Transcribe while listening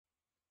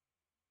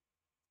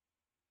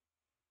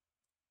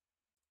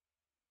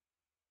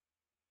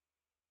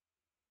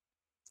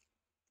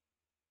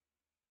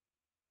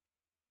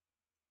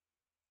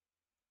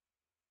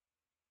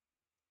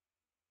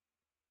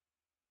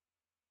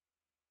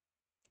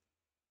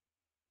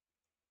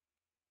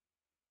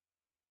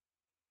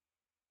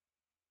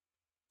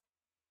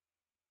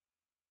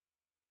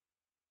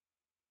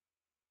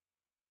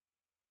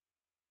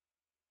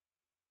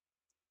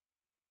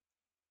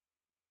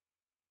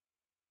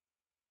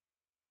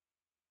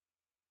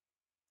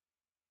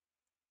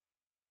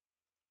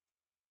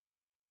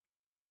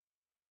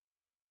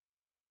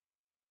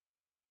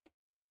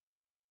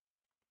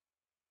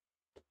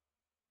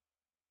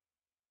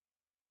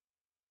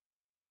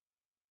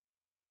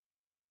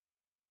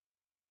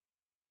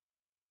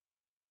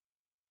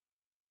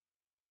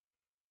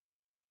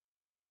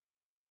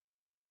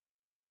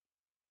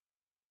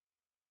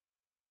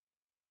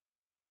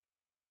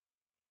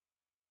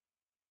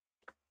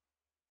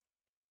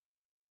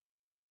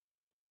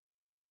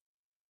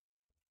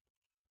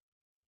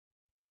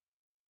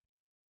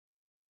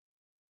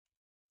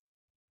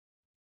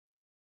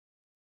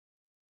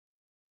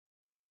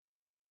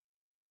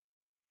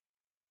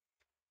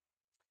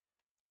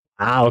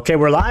Okay,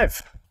 we're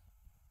live.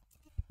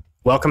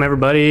 Welcome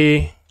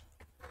everybody.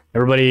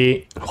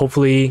 Everybody,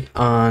 hopefully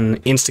on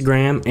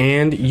Instagram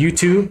and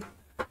YouTube.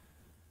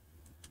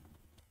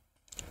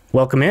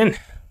 Welcome in.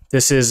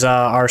 This is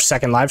our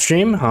second live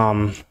stream.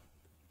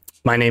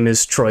 My name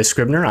is Troy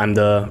Scribner. I'm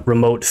the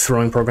remote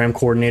throwing program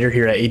coordinator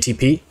here at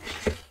ATP.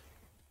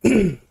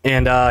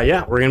 And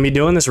yeah, we're going to be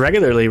doing this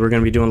regularly. We're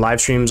going to be doing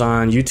live streams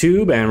on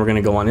YouTube, and we're going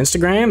to go on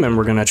Instagram, and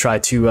we're going to try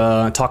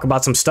to talk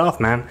about some stuff,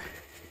 man.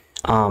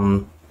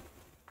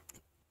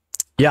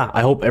 Yeah,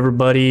 I hope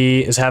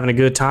everybody is having a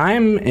good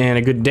time and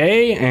a good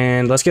day,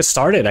 and let's get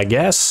started, I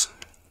guess.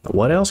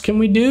 What else can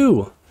we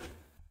do?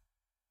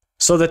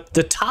 So the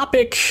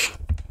topic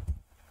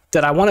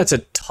that I wanted to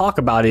talk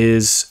about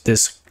is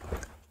this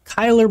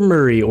Kyler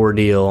Murray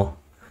ordeal.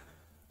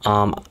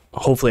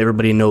 Hopefully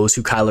everybody knows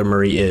who Kyler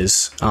Murray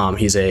is.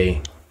 He's a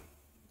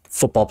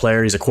football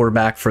player. He's a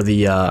quarterback for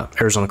the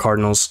Arizona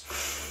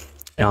Cardinals.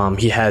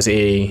 He has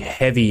a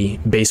heavy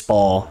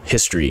baseball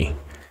history,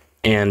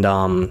 and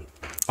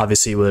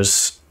obviously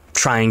was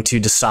trying to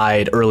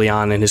decide early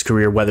on in his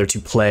career whether to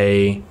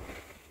play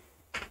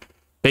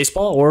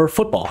baseball or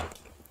football.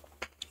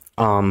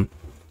 And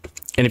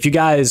if you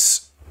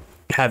guys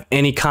have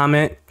any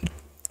comment,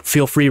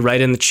 feel free,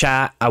 write in the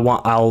chat.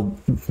 I'll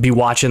be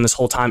watching this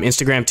whole time.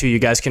 Instagram too, you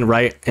guys can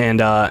write, and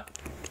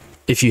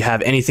if you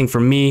have anything for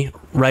me,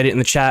 write it in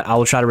the chat. I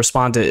will try to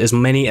respond to as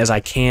many as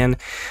I can.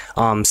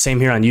 Same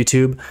here on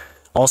YouTube.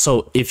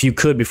 Also, if you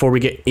could, before we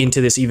get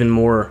into this even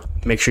more,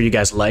 make sure you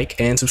guys like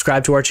and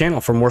subscribe to our channel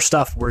for more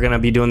stuff. We're going to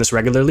be doing this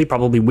regularly,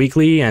 probably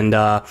weekly, and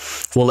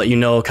we'll let you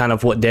know kind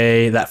of what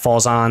day that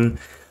falls on.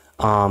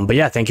 But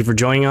yeah, thank you for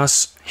joining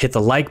us. Hit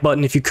the like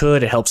button if you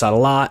could. It helps out a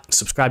lot.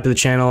 Subscribe to the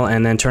channel,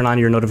 and then turn on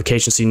your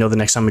notifications so you know the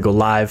next time we go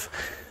live.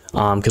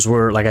 Because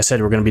like I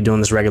said, we're going to be doing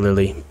this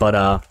regularly. But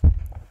I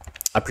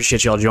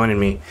appreciate you all joining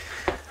me.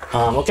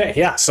 Okay,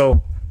 yeah,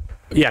 so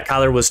yeah,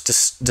 Kyler was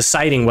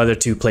deciding whether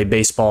to play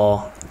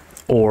baseball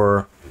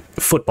or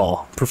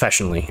football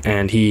professionally,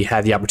 and he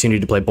had the opportunity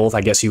to play both.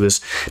 I guess he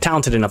was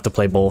talented enough to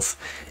play both,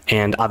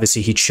 and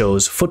obviously he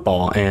chose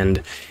football.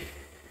 And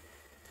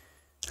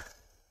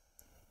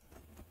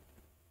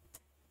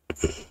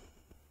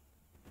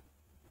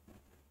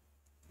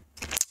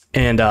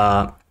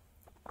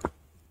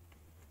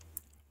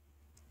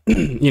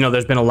you know,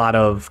 there's been a lot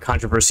of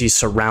controversy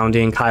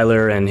surrounding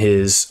Kyler and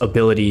his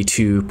ability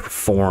to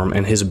perform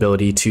and his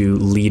ability to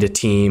lead a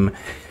team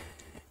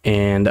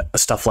and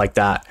stuff like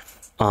that.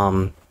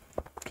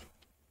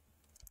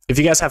 If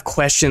you guys have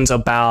questions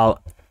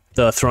about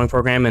the throwing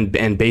program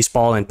and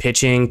baseball and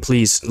pitching,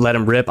 please let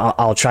them rip.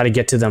 I'll try to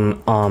get to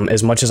them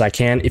as much as I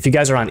can. If you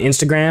guys are on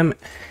Instagram,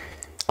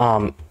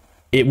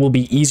 it will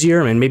be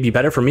easier and maybe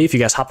better for me if you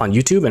guys hop on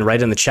YouTube and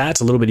write in the chat.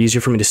 It's a little bit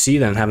easier for me to see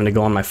than having to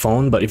go on my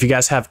phone. But if you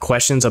guys have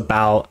questions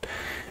about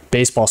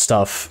baseball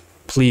stuff,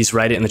 please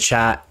write it in the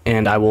chat,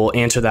 and I will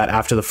answer that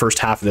after the first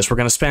half of this. We're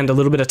going to spend a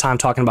little bit of time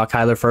talking about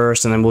Kyler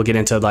first, and then we'll get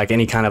into like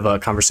any kind of a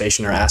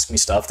conversation or ask me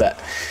stuff that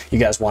you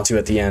guys want to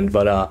at the end.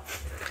 But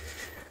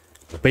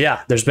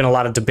yeah, there's been a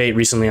lot of debate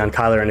recently on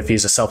Kyler and if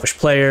he's a selfish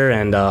player,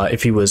 and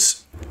if he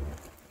was,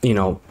 you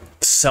know,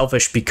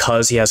 selfish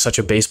because he has such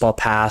a baseball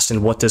past,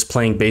 and what does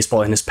playing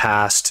baseball in his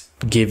past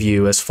give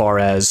you as far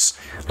as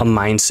a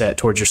mindset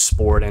towards your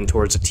sport and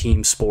towards a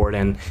team sport,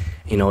 and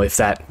you know, if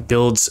that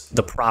builds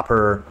the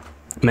proper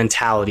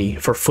mentality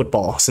for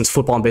football, since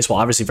football and baseball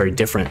are obviously very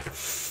different.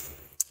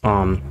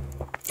 And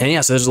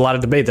yeah, so there's a lot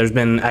of debate. There's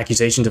been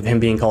accusations of him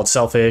being called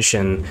selfish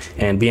and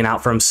being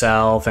out for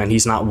himself, and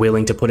he's not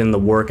willing to put in the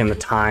work and the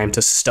time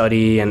to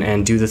study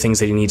and do the things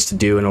that he needs to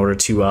do in order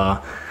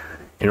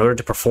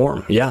to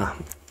perform. Yeah.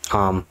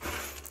 I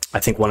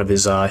think one of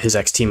his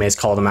ex teammates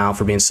called him out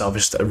for being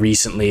selfish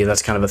recently.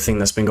 That's kind of a thing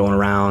that's been going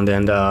around,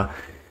 and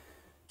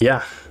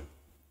yeah.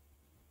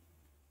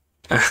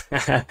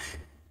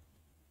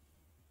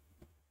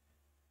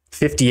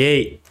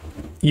 58.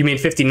 You mean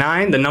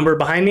 59? The number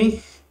behind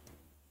me?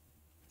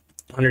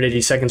 180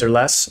 seconds or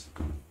less?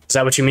 Is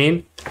that what you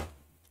mean?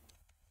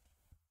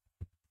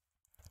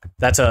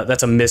 That's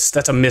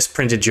a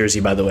misprinted jersey,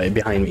 by the way,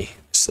 behind me.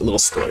 Just a little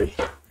story.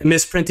 A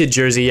misprinted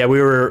jersey. Yeah,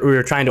 we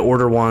were trying to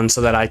order one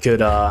so that I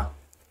could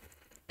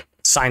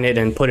sign it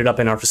and put it up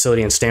in our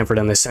facility in Stanford,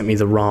 and they sent me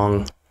the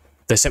wrong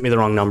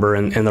number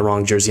and the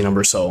wrong jersey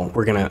number, so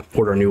we're gonna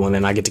order a new one,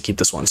 and I get to keep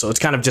this one. So it's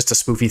kind of just a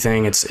spoofy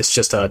thing. It's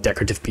just a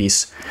decorative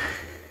piece.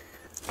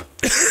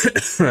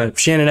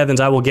 Shannon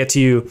Evans, I will get to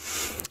you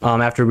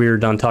after we're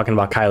done talking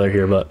about Kyler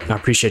here, but I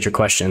appreciate your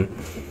question.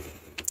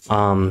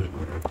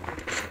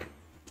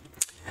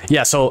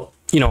 Yeah, so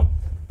you know,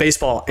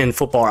 baseball and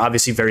football are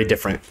obviously very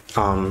different.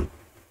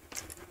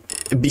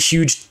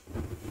 Huge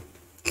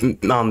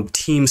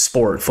team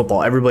sport,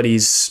 football.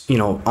 Everybody's, you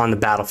know, on the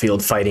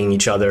battlefield fighting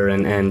each other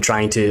and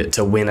trying to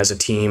win as a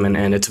team,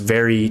 and it's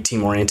very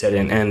team oriented,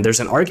 and there's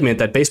an argument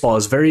that baseball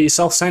is very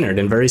self-centered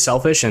and very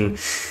selfish and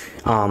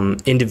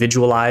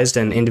individualized,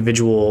 and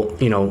individual,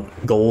 you know,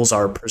 goals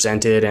are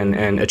presented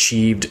and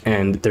achieved,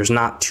 and there's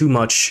not too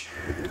much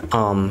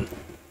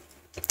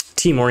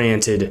team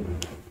oriented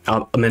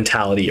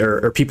mentality,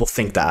 or people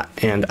think that.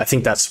 And I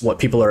think that's what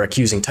people are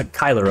accusing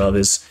Kyler of,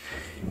 is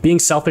being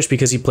selfish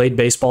because he played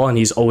baseball and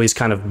he's always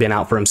kind of been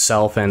out for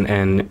himself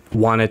and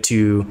wanted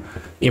to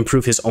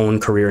improve his own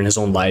career and his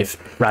own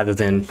life rather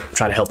than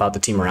try to help out the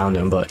team around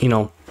him. But, you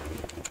know,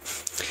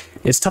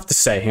 it's tough to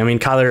say. I mean,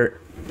 Kyler,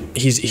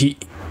 he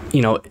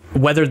you know,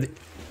 whether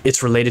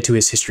it's related to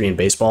his history in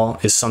baseball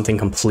is something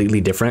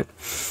completely different.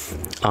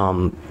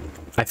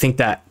 I think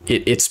that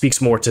it speaks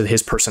more to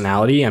his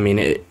personality. I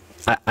mean,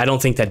 I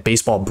don't think that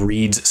baseball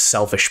breeds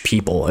selfish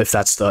people, if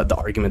that's the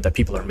argument that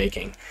people are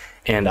making.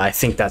 And I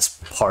think that's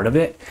part of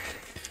it.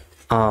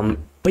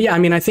 But yeah, I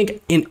mean, I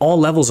think in all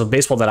levels of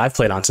baseball that I've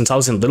played on, since I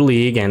was in Little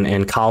League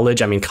and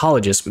college, I mean,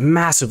 college is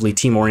massively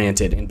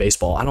team-oriented in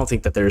baseball. I don't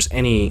think that there's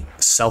any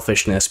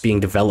selfishness being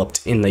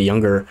developed in the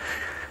younger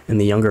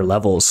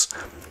levels.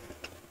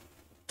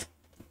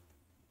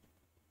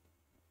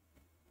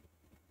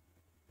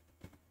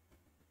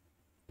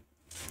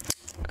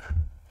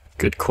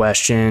 Good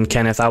question,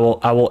 Kenneth. I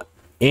will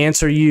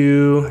answer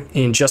you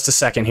in just a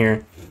second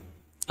here.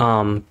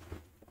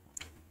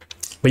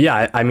 But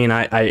yeah, I mean,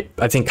 I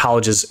think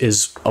college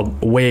is a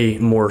way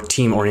more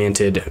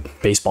team-oriented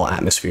baseball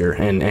atmosphere,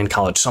 and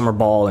college summer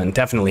ball, and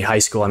definitely high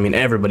school. I mean,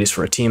 everybody's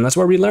for a team. That's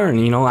where we learn,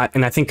 you know.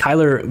 And I think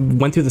Kyler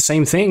went through the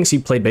same things. He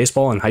played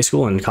baseball in high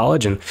school and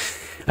college, and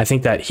I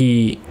think that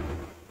he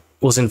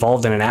was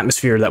involved in an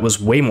atmosphere that was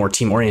way more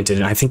team-oriented.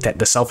 And I think that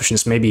the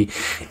selfishness, maybe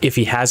if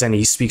he has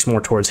any, speaks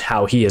more towards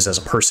how he is as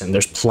a person.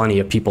 There's plenty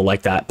of people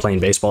like that playing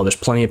baseball. There's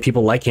plenty of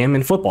people like him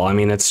in football. I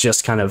mean, it's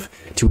just kind of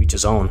to each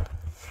his own.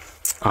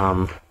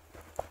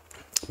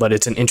 But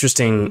it's an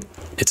interesting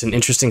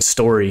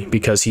story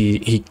because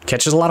he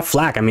catches a lot of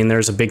flack. I mean,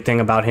 there's a big thing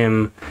about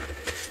him.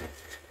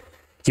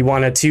 He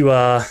wanted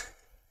to,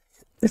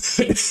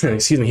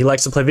 excuse me, he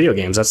likes to play video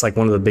games. That's like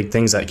one of the big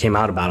things that came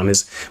out about him.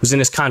 It was in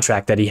his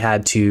contract that he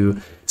had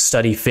to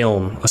study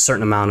film a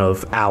certain amount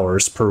of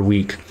hours per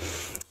week,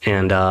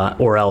 and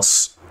or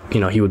else,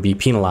 you know, he would be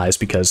penalized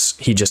because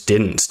he just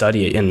didn't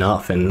study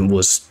enough and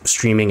was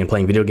streaming and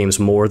playing video games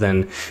more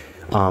than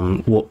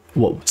what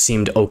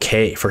seemed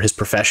okay for his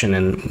profession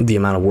and the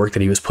amount of work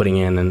that he was putting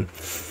in. And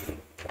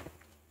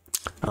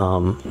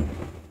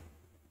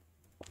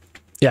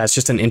yeah, it's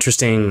just he's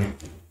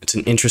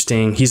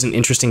an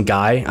interesting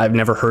guy. I've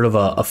never heard of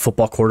a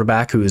football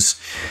quarterback I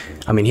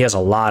mean, he has a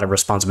lot of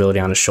responsibility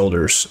on his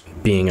shoulders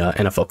being an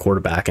NFL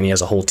quarterback, and he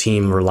has a whole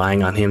team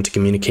relying on him to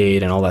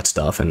communicate and all that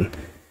stuff. And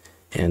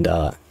you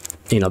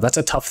know, that's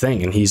a tough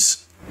thing. And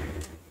he's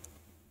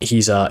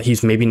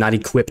maybe not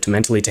equipped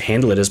mentally to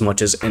handle it as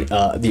much as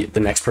the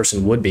next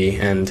person would be,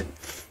 and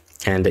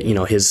you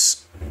know,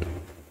 his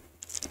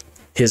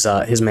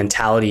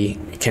mentality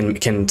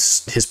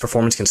his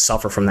performance can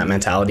suffer from that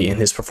mentality, and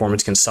his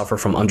performance can suffer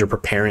from under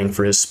preparing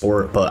for his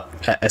sport. But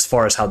as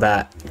far as how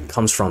that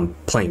comes from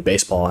playing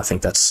baseball, I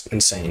think that's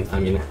insane. I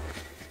mean,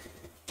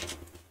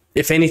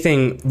 if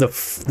anything, the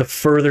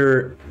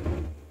further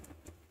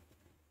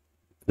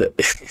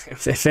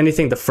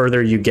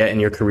you get in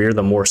your career,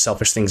 the more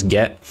selfish things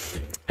get.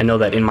 I know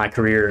that in my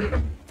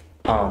career,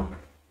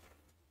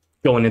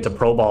 going into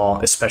pro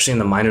ball, especially in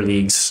the minor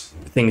leagues,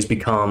 things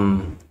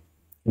become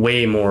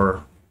way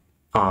more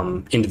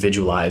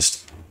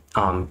individualized.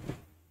 A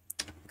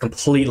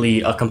complete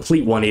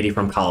 180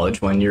 from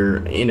college, when you're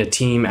in a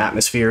team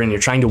atmosphere and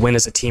you're trying to win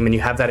as a team, and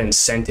you have that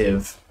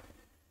incentive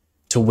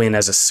to win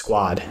as a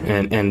squad,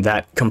 and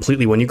that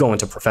completely, when you go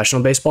into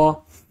professional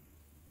baseball,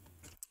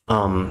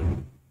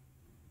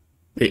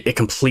 it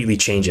completely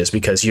changes,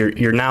 because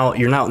you're now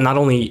not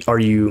only are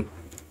you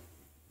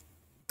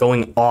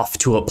going off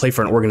to play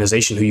for an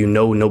organization who you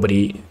know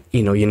nobody,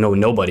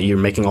 you're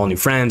making all new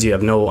friends, you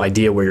have no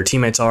idea where your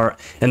teammates are,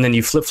 and then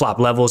you flip-flop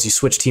levels, you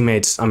switch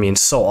teammates, I mean,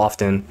 so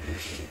often,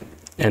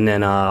 and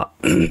then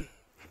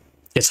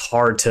it's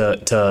hard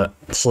to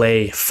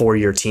play for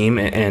your team,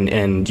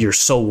 and you're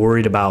so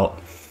worried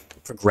about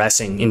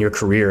progressing in your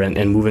career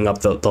and moving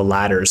up the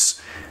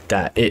ladders,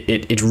 that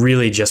it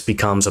really just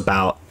becomes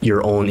about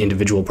your own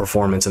individual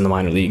performance in the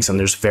minor leagues. And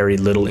there's very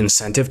little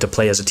incentive to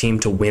play as a team,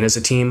 to win as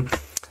a team,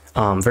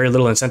 very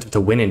little incentive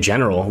to win in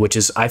general, which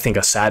is, I think,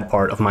 a sad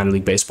part of minor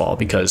league baseball,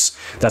 because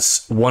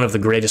that's one of the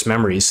greatest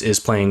memories, is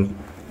playing,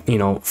 you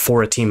know,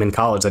 for a team in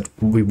college that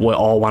we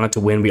all wanted to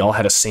win. We all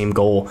had a same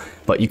goal,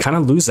 but you kind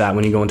of lose that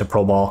when you go into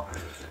pro ball,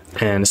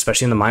 and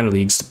especially in the minor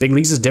leagues. The big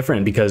leagues is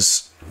different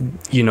because,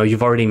 you know,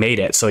 you've already made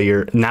it, so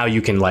now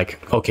you can, like,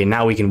 okay,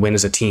 now we can win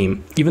as a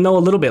team. Even though a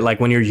little bit, like,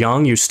 when you're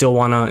young, you still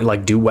want to,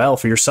 like, do well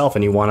for yourself,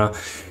 and you want to,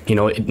 you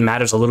know, it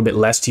matters a little bit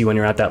less to you when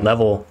you're at that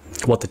level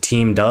what the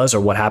team does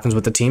or what happens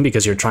with the team,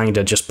 because you're trying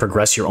to just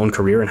progress your own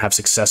career and have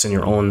success in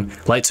your own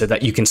light so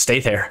that you can stay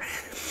there.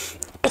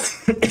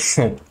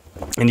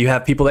 And you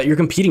have people that you're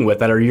competing with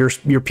that are your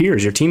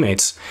peers, your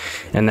teammates,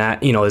 and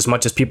that, you know, as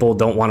much as people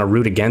don't want to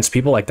root against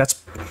people, like, that's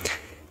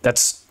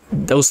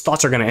those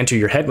thoughts are going to enter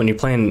your head when you're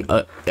playing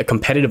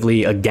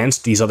competitively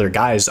against these other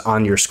guys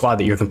on your squad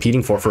that you're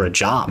competing for a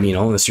job. You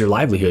know, it's your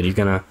livelihood. You're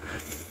gonna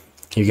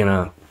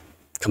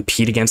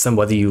compete against them,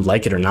 whether you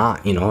like it or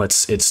not. You know,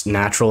 it's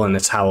natural, and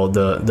it's how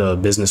the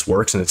business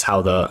works, and it's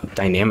how the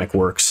dynamic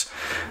works.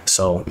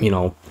 So, you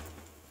know,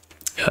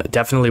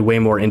 definitely way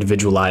more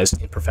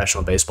individualized in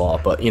professional baseball.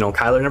 But, you know,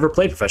 Kyler never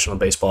played professional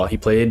baseball. He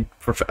played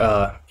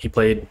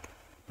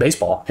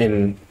baseball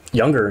in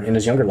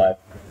his younger life,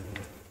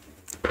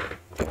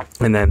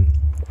 and then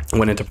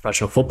went into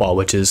professional football,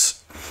 which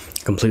is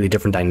a completely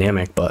different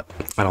dynamic. But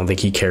I don't think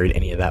he carried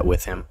any of that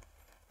with him.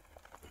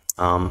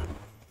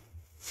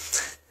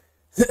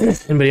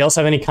 Anybody else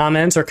have any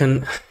comments or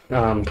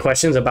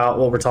questions about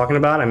what we're talking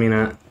about? I mean,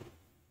 I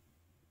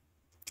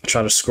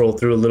try to scroll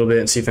through a little bit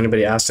and see if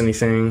anybody asked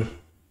anything.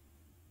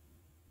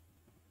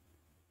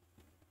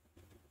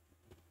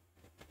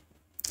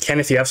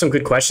 Kenneth, you have some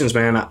good questions,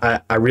 man.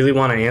 I really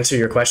want to answer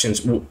your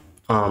questions.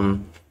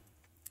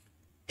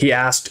 He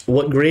asked,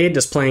 what grade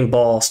does playing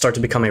ball start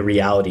to become a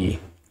reality?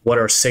 What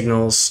are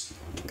signals?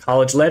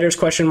 College letters,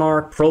 question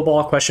mark, pro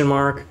ball, question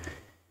mark.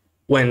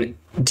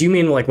 Do you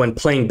mean like when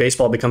playing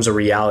baseball becomes a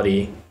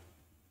reality?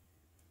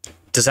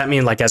 Does that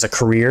mean like as a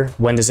career?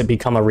 When does it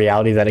become a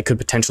reality that it could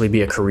potentially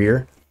be a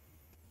career?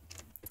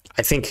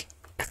 I think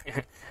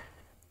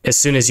as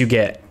soon as you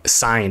get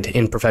signed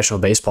in professional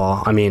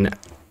baseball, I mean,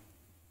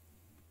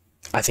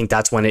 I think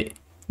that's when it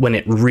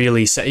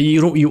really,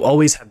 you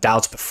always have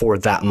doubts before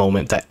that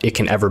moment that it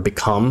can ever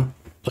become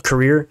a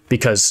career,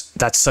 because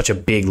that's such a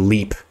big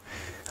leap.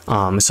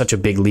 Such a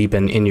big leap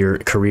in your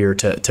career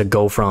to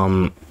go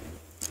from,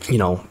 you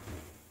know,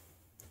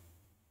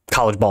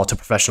 college ball to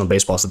professional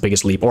baseball is the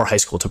biggest leap, or high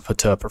school to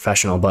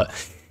professional. But,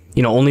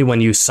 you know, only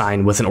when you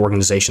sign with an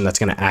organization that's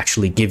going to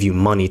actually give you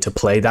money to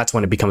play, that's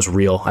when it becomes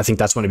real. I think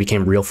that's when it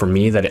became real for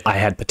me, that I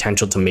had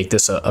potential to make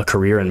this a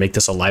career and make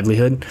this a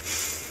livelihood.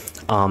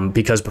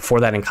 Because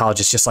before that in college,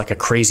 it's just like a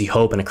crazy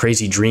hope and a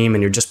crazy dream,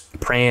 and you're just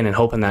praying and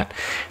hoping that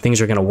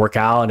things are going to work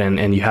out,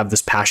 and you have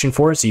this passion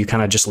for it. So you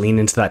kind of just lean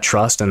into that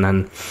trust and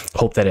then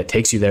hope that it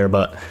takes you there.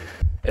 But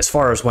as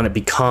far as when it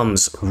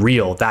becomes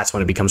real, that's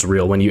when it becomes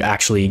real. When you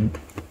actually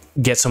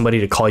get somebody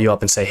to call you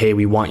up and say, hey,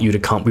 we want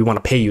to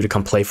pay you to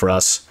come play for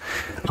us.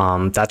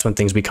 That's when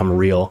things become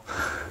real.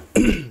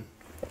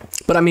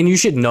 But I mean, you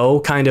should know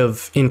kind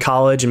of in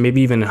college and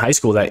maybe even in high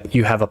school that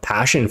you have a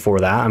passion for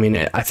that. I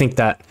mean, I think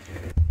that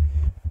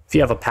if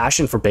you have a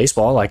passion for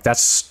baseball, like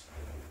that's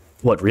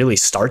what really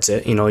starts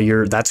it. You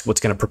know, that's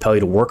what's going to propel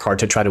you to work hard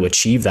to try to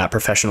achieve that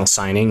professional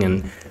signing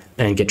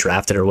and get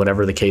drafted or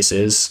whatever the case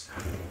is.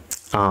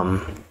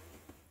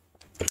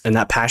 And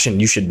that passion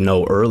you should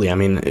know early. I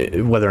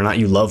mean, whether or not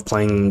you love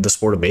playing the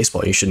sport of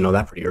baseball, you should know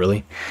that pretty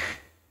early.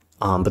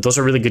 But those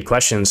are really good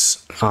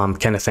questions.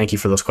 Kenneth, thank you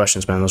for those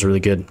questions, man. Those are really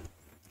good.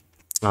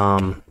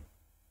 All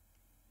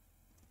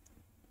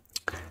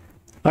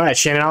right,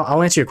 Shannon,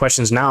 I'll answer your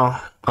questions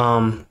now.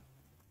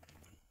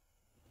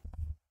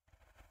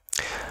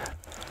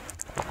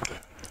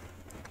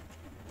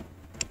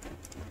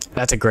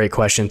 That's a great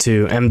question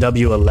too.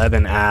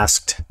 MW11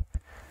 asked,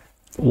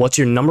 what's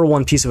your number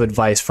one piece of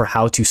advice for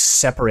how to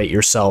separate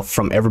yourself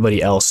from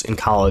everybody else in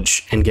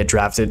college and get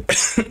drafted?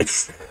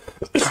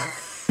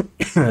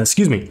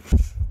 Excuse me.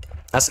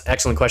 That's an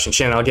excellent question.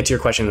 Shannon, I'll get to your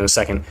question in a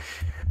second.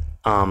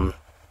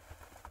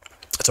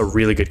 That's a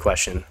really good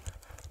question.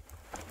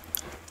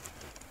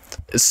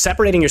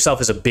 Separating yourself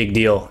is a big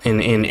deal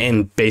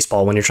in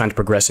baseball when you're trying to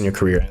progress in your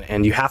career.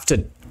 And you have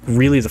to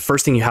really, the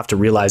first thing you have to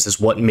realize is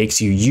what makes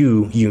you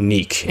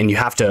unique. And you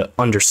have to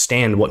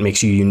understand what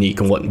makes you unique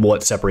and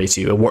what separates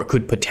you and what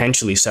could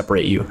potentially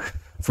separate you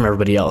from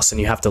everybody else. And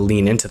you have to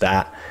lean into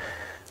that.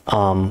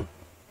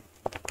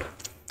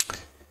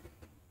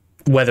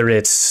 Whether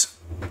it's,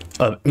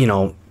 you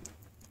know,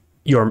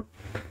 your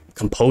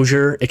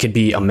composure, it could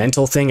be a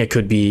mental thing. It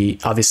could be,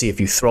 obviously, if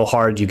you throw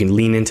hard, you can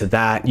lean into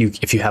that.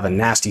 If you have a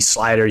nasty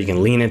slider, you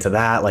can lean into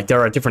that. Like,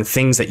 there are different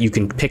things that you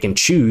can pick and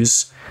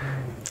choose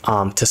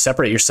to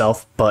separate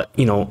yourself. But,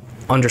 you know,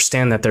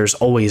 understand that there's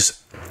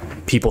always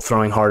people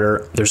throwing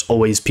harder. There's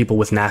always people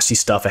with nasty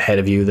stuff ahead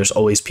of you. There's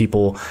always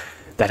people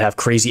that have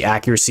crazy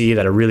accuracy,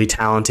 that are really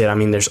talented. I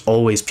mean, there's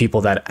always people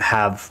that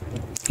have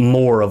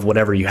more of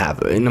whatever you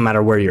have, no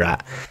matter where you're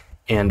at.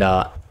 And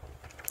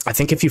I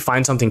think if you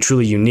find something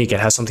truly unique, it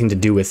has something to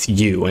do with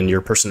you and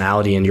your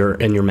personality and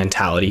your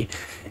mentality.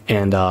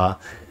 And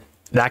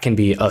that can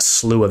be a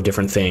slew of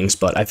different things.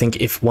 But I think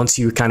once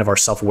you kind of are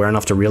self-aware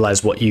enough to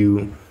realize what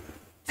you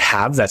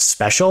have that's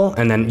special,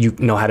 and then you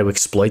know how to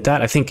exploit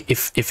that, I think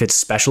if it's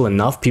special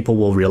enough, people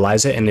will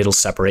realize it and it'll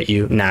separate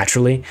you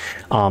naturally.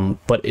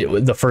 But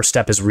the first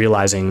step is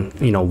realizing,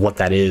 you know, what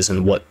that is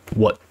and what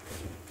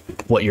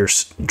you're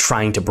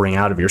trying to bring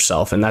out of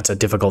yourself. And that's a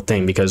difficult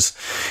thing because,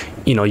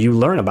 you know, you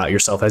learn about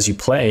yourself as you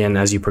play and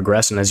as you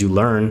progress and as you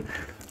learn,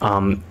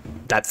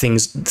 that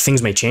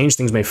things may change,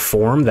 things may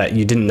form that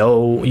you didn't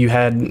know you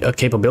had a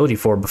capability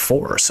for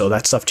before. So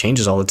that stuff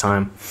changes all the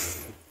time.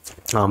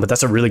 But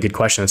that's a really good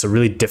question. It's a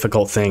really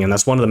difficult thing. And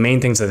that's one of the main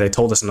things that they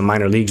told us in the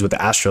minor leagues with the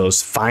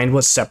Astros. Find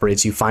what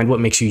separates you, find what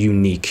makes you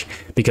unique,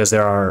 because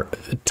there are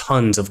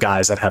tons of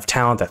guys that have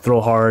talent, that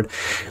throw hard,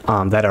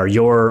 that are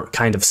your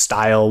kind of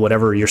style,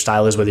 whatever your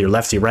style is, whether you're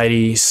lefty,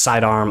 righty,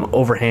 sidearm,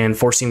 overhand,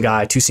 four-seam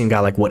guy, two-seam guy,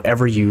 like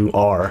whatever you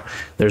are,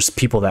 there's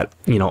people that,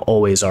 you know,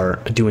 always are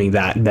doing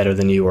that better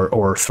than you,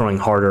 or throwing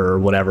harder or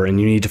whatever.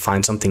 And you need to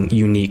find something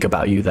unique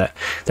about you that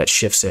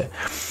shifts it.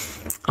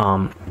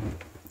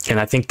 And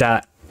I think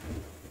that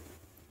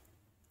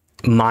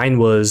mine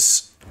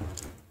was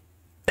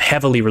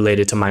heavily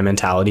related to my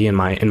mentality and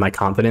my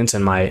confidence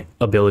and my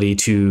ability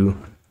to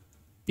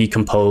be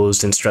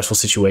composed in stressful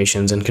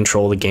situations and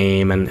control the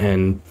game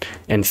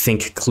and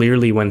think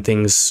clearly when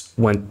things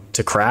went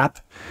to crap,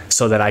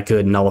 so that I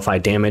could nullify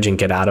damage and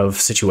get out of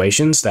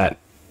situations that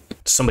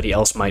somebody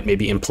else might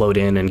maybe implode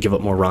in and give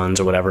up more runs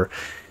or whatever.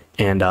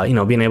 And, you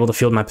know, being able to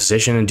field my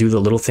position and do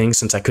the little things,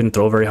 since I couldn't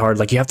throw very hard.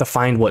 Like, you have to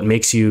find what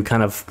makes you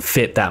kind of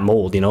fit that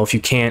mold. You know, if you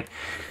can't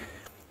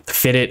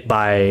fit it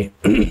by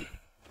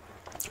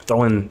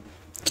throwing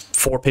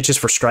 4 pitches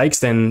for strikes,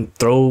 then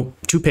throw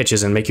 2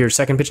 pitches and make your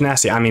second pitch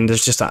nasty. I mean,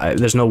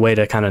 there's no way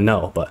to kind of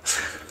know, but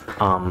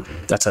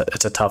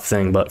it's a tough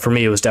thing. But for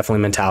me, it was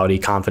definitely mentality,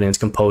 confidence,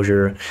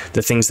 composure.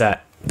 The things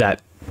that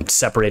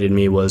separated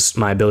me was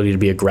my ability to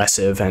be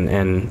aggressive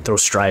and throw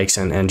strikes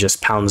and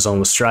just pound the zone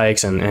with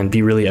strikes and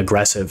be really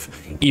aggressive,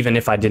 even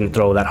if I didn't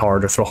throw that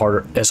hard or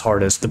throw as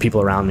hard as the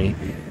people around me.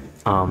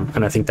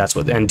 And I think that's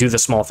what, and do the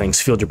small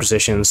things, field your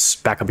positions,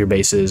 back up your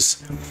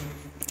bases,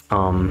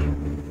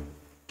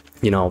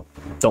 you know,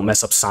 don't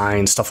mess up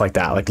signs, stuff like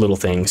that, like little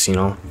things, you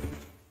know,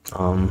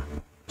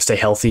 stay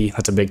healthy.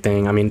 That's a big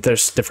thing. I mean,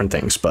 there's different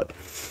things, but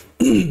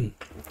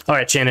all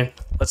right, Shannon,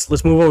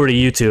 let's move over to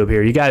YouTube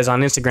here. You guys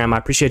on Instagram, I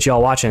appreciate you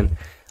all watching.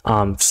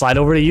 Slide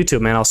over to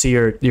YouTube, man. I'll see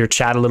your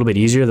chat a little bit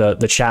easier.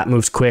 The chat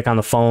moves quick on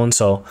the phone.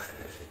 So,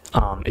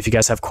 if you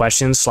guys have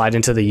questions, slide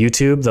into the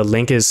YouTube. The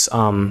link is,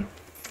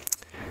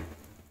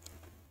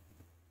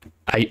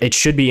 it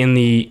should be in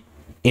the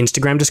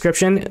Instagram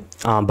description,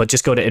 but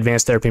just go to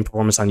Advanced Therapy and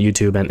Performance on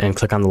YouTube and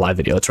click on the live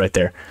video. It's right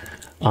there.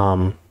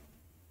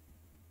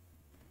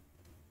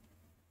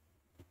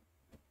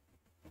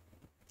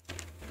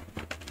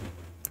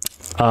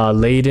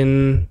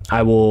 Layden,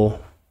 I will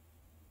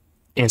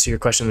answer your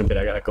question in a bit.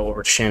 I gotta go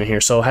over to Shannon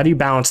here. So how do you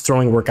balance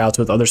throwing workouts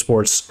with other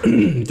sports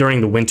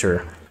during the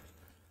winter?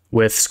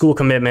 With school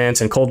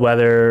commitments and cold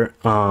weather,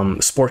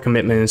 sport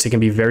commitments, it can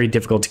be very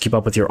difficult to keep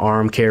up with your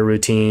arm care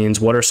routines.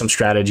 What are some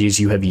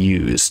strategies you have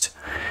used?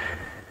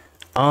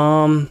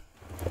 Yeah,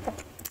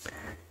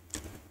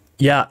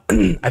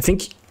 I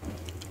think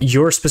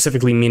you're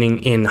specifically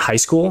meaning in high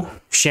school.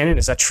 Shannon,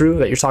 is that true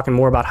that you're talking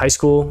more about high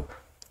school?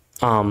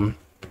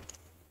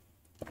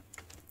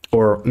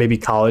 Or maybe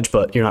college,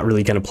 but you're not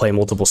really going to play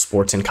multiple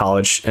sports in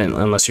college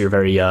unless you're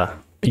very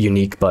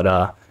unique.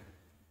 But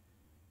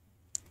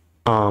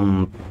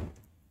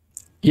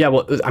yeah,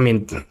 well, I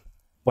mean,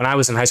 when I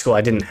was in high school,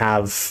 I didn't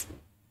have,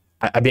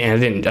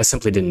 I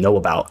simply didn't know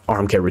about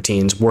arm care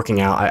routines, working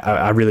out.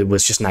 I really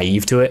was just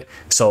naive to it.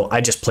 So I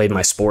just played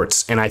my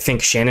sports. And I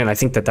think, Shannon, I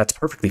think that that's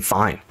perfectly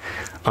fine.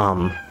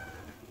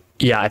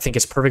 Yeah, I think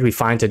it's perfectly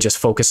fine to just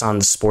focus on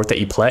the sport that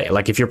you play.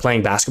 Like if you're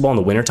playing basketball in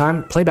the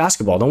wintertime, play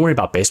basketball. Don't worry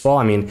about baseball.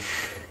 I mean,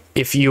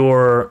 if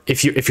you're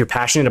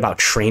passionate about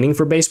training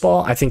for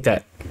baseball, I think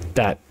that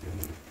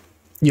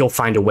you'll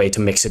find a way to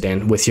mix it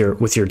in with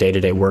your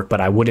day-to-day work.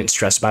 But I wouldn't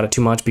stress about it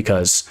too much,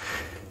 because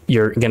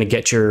you're going to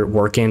get your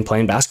work in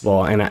playing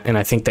basketball. And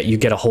I think that you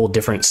get a whole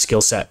different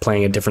skill set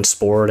playing a different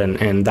sport.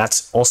 And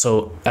that's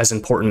also as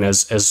important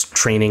as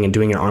training and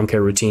doing your arm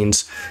care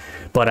routines.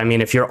 But I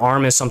mean, if your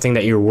arm is something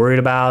that you're worried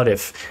about,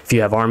 if you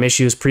have arm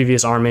issues,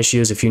 previous arm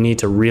issues, if you need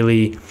to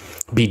really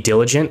be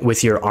diligent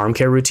with your arm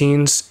care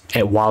routines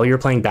while you're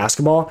playing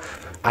basketball,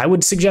 I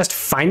would suggest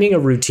finding a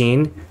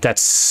routine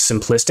that's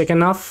simplistic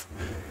enough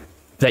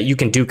that you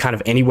can do kind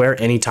of anywhere,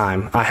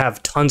 anytime. I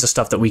have tons of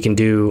stuff that we can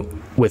do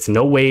with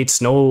no weights,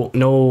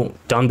 no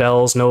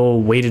dumbbells, no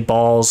weighted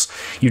balls.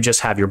 You just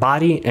have your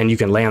body and you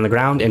can lay on the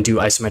ground and do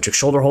isometric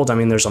shoulder holds. I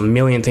mean, there's a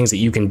million things that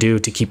you can do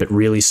to keep it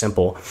really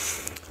simple.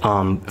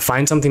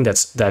 Find something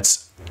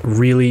that's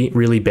really,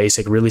 really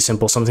basic, really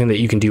simple, something that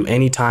you can do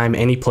anytime,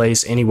 any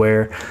place,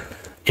 anywhere.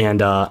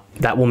 And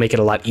that will make it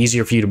a lot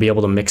easier for you to be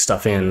able to mix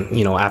stuff in,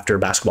 you know, after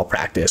basketball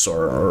practice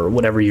or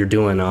whatever you're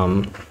doing.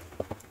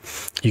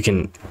 You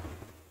can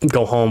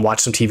go home,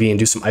 watch some TV and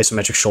do some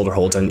isometric shoulder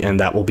holds, and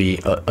that will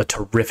be a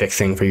terrific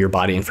thing for your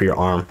body and for your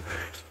arm.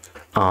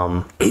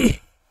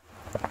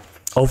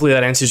 Hopefully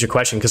that answers your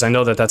question, because I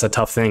know that that's a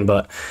tough thing,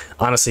 but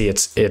honestly,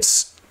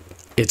 it's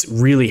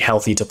really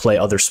healthy to play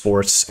other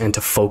sports and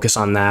to focus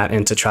on that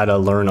and to try to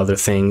learn other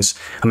things.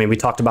 I mean, we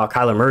talked about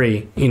Kyler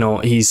Murray. You know,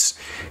 he's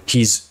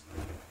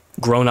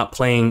grown up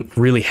playing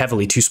really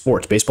heavily 2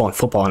 sports, baseball and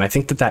football, and I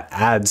think that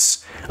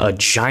adds a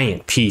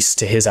giant piece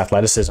to his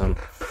athleticism,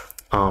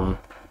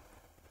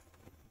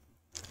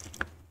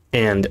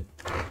 and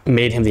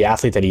made him the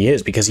athlete that he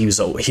is, because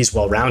he's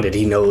well-rounded.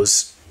 He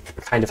knows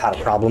kind of how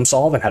to problem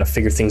solve and how to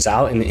figure things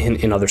out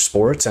in other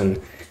sports,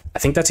 and I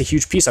think that's a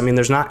huge piece. I mean,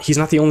 he's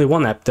not the only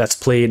one that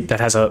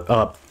has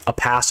a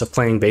past of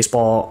playing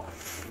baseball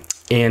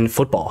and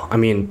football. I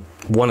mean,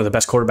 one of the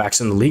best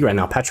quarterbacks in the league right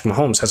now, Patrick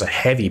Mahomes, has a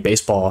heavy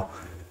baseball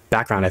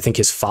background. I think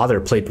his father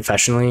played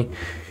professionally,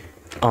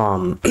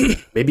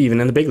 maybe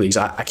even in the big leagues.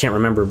 I can't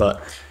remember,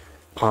 but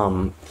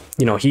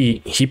you know,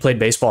 he played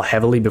baseball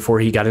heavily before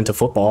he got into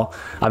football.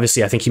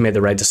 Obviously, I think he made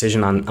the right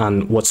decision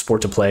on what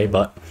sport to play,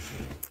 but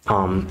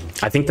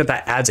I think that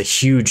adds a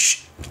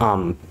huge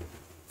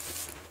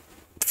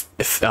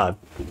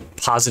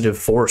positive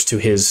force to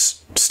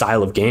his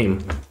style of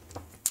game,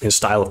 his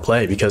style of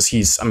play,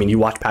 because I mean, you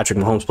watch Patrick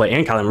Mahomes play,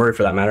 and Kyler Murray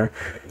for that matter,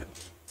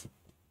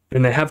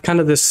 and they have kind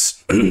of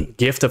this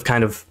gift of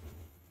kind of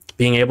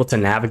being able to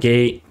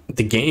navigate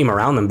the game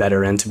around them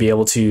better, and to be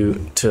able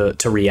to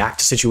react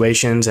to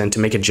situations and to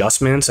make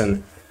adjustments.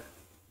 And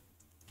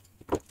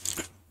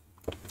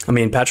I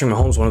mean, Patrick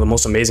Mahomes, one of the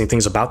most amazing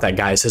things about that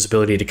guy is his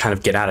ability to kind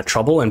of get out of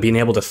trouble and being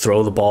able to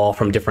throw the ball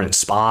from different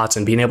spots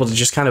and being able to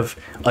just kind of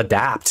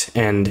adapt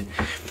and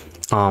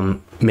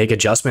make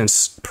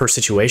adjustments per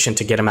situation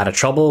to get him out of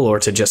trouble, or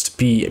to just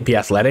be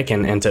athletic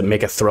and to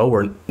make a throw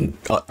where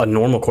a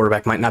normal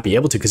quarterback might not be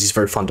able to, because he's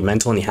very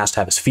fundamental and he has to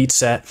have his feet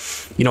set.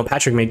 You know,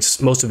 Patrick makes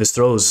most of his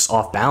throws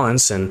off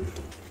balance, and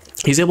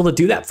he's able to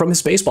do that from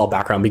his baseball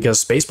background,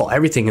 because baseball,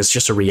 everything is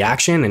just a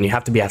reaction, and you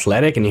have to be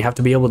athletic and you have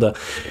to be able to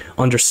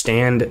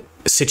understand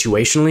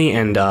situationally,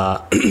 and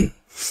you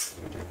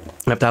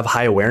have to have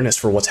high awareness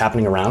for what's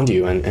happening around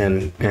you,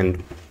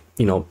 and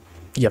you know,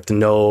 you have to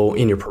know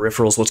in your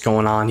peripherals what's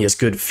going on. He has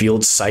good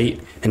field sight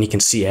and he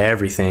can see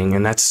everything,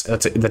 and that's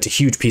a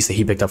huge piece that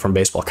he picked up from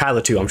baseball.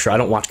 Kyler too, I'm sure. I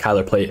don't watch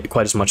Kyler play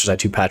quite as much as I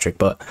do Patrick,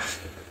 but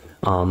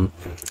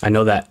I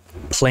know that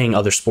playing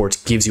other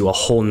sports gives you a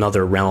whole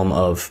nother realm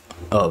of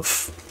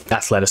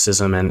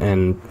athleticism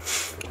and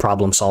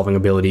problem solving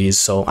abilities.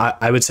 So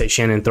I would say,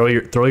 Shannon,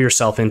 throw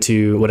yourself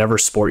into whatever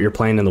sport you're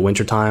playing in the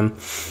wintertime,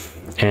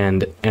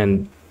 and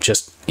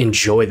just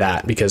enjoy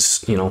that,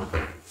 because you know,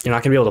 you're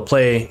not gonna be able to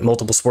play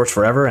multiple sports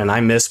forever. And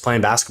I miss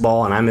playing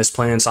basketball, and I miss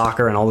playing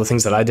soccer and all the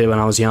things that I did when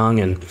I was young,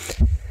 and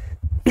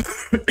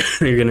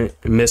you're gonna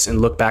miss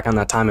and look back on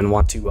that time and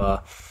want to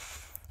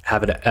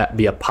have it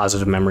be a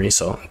positive memory.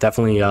 So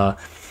definitely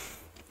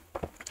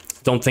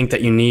don't think that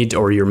you need,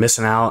 or you're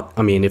missing out.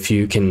 I mean, if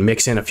you can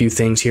mix in a few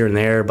things here and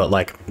there, but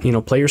like, you know,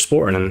 play your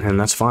sport, and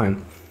that's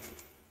fine.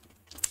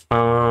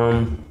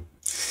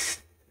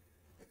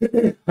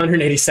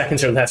 180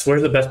 seconds or less.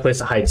 Where's the best place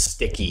to hide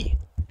sticky?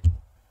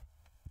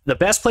 The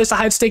best place to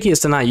hide sticky is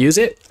to not use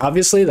it.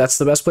 Obviously, that's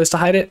the best place to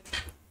hide it.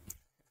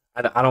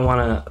 I don't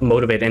want to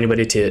motivate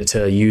anybody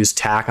to use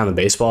tack on the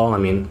baseball. I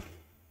mean,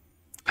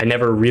 I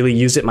never really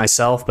used it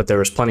myself, but there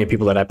was plenty of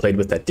people that I played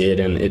with that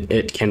did, and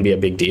it can be a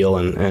big deal,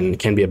 and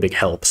can be a big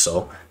help.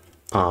 So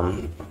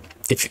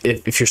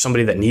if you're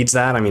somebody that needs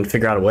that, I mean,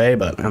 figure out a way,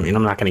 but I mean,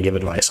 I'm not going to give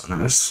advice on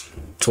this.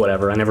 It's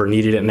whatever. I never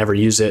needed it, never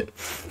used it.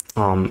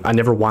 I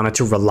never wanted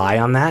to rely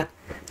on that.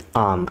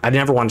 I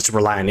never wanted to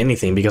rely on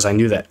anything, because I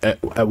knew that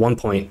at one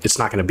point it's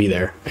not going to be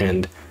there.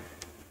 And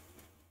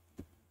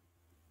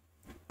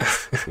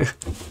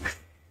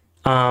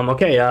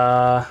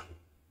okay,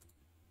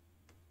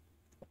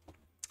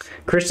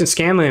 Christian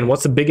Scanlon,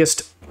 what's the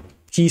biggest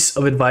piece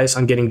of advice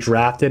on getting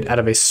drafted out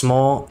of a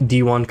small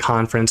D1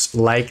 conference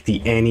like the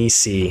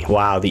NEC?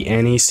 Wow, the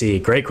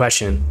NEC. Great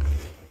question.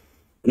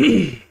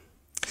 You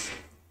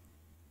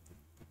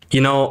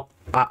know,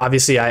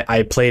 obviously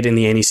I played in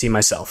the NEC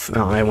myself.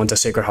 I went to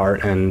Sacred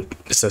Heart, and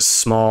it's a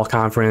small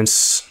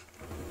conference,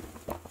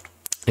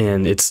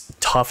 and it's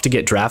tough to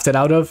get drafted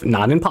out of.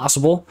 Not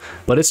impossible,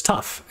 but it's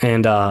tough.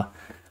 And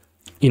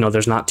you know,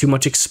 there's not too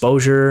much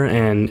exposure,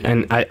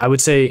 and I would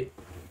say,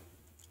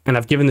 and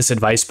I've given this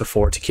advice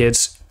before to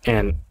kids,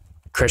 and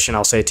Christian,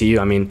 I'll say it to you.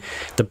 I mean,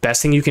 the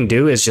best thing you can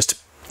do is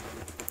just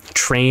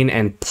train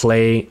and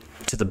play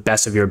to the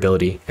best of your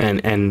ability,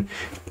 and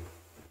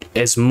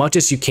as much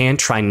as you can,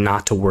 try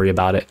not to worry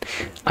about it.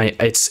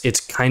 It's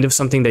kind of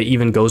something that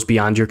even goes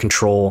beyond your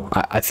control.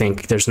 I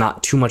think there's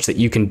not too much that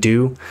you can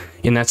do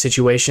in that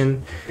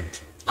situation.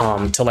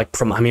 To like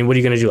I mean, what are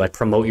you going to do? Like,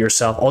 promote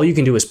yourself? All you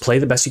can do is play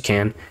the best you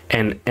can,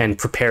 and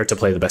prepare to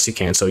play the best you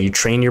can. So you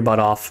train your butt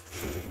off.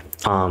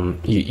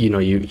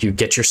 You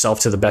get yourself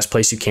to the best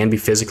place you can be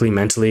physically,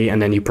 mentally,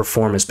 and then you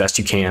perform as best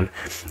you can,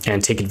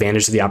 and take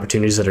advantage of the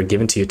opportunities that are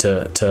given to you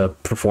to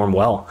perform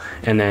well.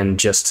 And then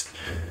just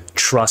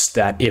trust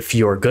that if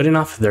you're good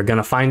enough, they're going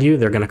to find you,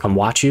 they're going to come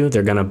watch you,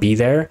 they're going to be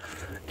there,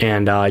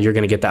 and you're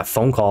going to get that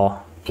phone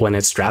call when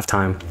it's draft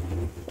time.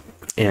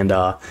 And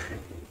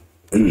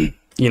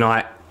you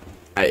know,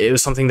 it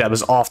was something that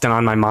was often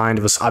on my mind.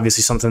 It was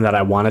obviously something that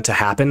I wanted to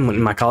happen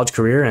in my college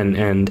career,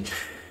 and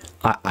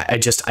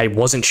I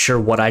wasn't sure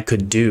what I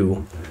could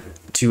do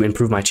to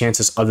improve my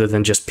chances other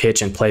than just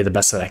pitch and play the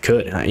best that I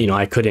could. You know,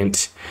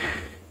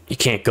 you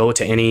can't go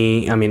to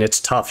any, I mean,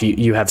 it's tough.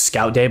 You have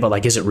scout day, but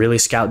like, is it really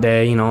scout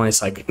day? You know, it's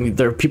like,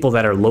 there are people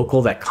that are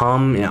local that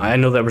come. You know, I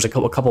know there was a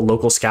couple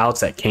local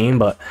scouts that came,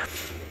 but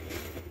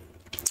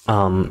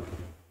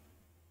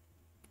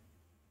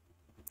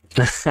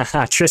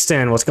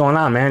Tristan, what's going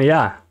on, man?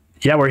 Yeah,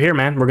 yeah, we're here,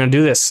 man. We're gonna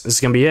do this. This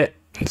is gonna be it.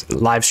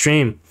 Live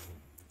stream.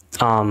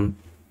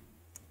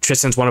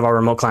 Tristan's one of our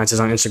remote clients, is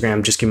on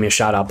Instagram. Just give me a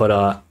shout out.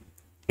 But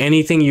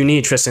anything you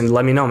need, Tristan,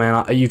 let me know,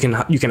 man. You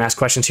can ask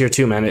questions here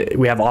too, man.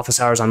 We have office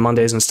hours on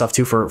Mondays and stuff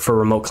too for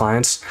remote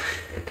clients.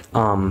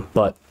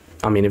 But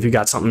I mean, if you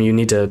got something you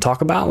need to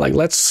talk about, like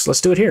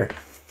let's do it here.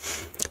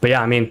 But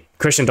yeah, I mean,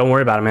 Christian, don't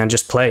worry about it, man.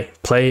 Just play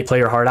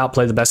your heart out,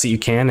 play the best that you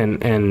can,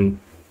 and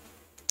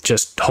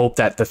just hope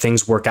that the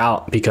things work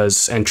out,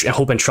 because and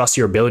hope and trust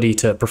your ability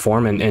to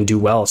perform and do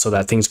well so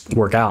that things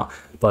work out.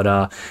 But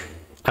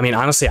I mean,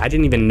 honestly, I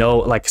didn't even know,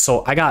 like,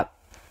 so I got,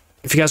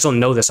 if you guys don't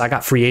know this, I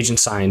got free agent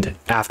signed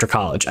after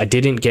college. I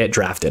didn't get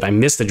drafted. I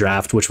missed the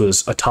draft, which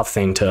was a tough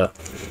thing to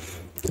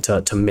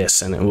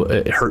miss, and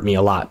it hurt me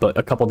a lot. But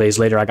a couple days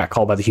later, I got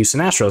called by the Houston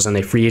Astros and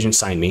they free agent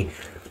signed me.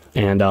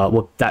 And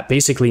what that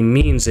basically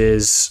means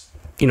is,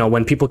 you know,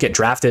 when people get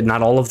drafted,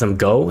 not all of them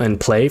go and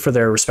play for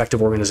their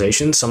respective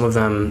organizations. Some of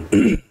them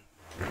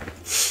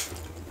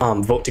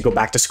vote to go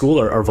back to school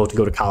or vote to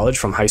go to college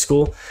from high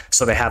school.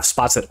 So they have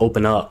spots that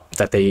open up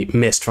that they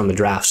missed from the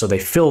draft. So they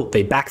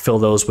backfill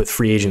those with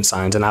free agent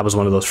signs. And I was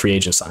one of those free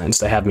agent signs.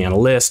 They had me on a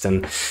list,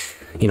 and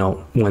you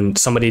know, when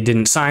somebody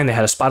didn't sign, they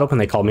had a spot open,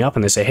 they called me up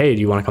and they say, hey, do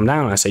you want to come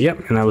down? And I say,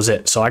 yep. And that was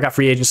it. So I got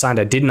free agent signed.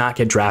 I did not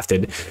get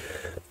drafted.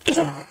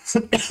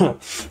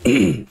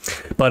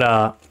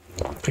 But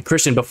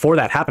Christian, before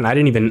that happened,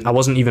 I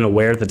wasn't even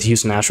aware that the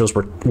Houston Astros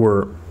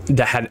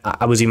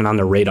I was even on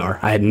their radar.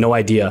 I had no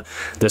idea.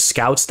 The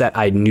scouts that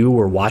I knew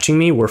were watching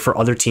me were for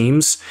other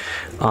teams.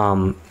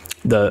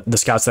 The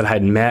scouts that I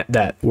had met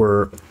that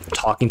were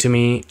talking to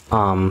me,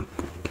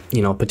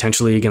 you know,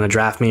 potentially going to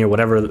draft me or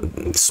whatever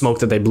smoke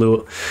that they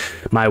blew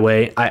my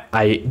way.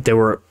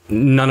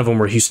 None of them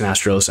were Houston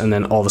Astros. And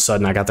then all of a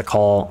sudden I got the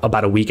call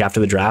about a week after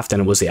the draft,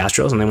 and it was the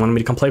Astros, and they wanted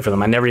me to come play for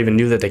them. I never even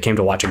knew that they came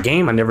to watch a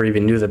game. I never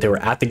even knew that they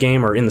were at the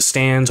game or in the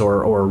stands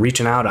or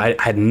reaching out. I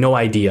had no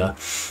idea.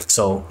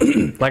 So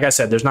like I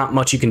said, there's not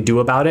much you can do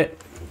about it.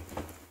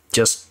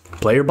 Just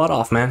play your butt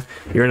off, man.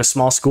 You're in a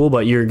small school,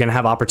 but you're going to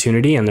have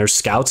opportunity, and there's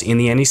scouts in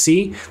the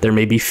NEC. There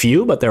may be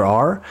few, but there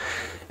are.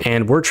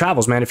 And word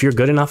travels, man. If you're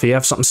good enough, if you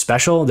have something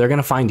special, they're going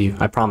to find you.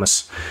 I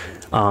promise.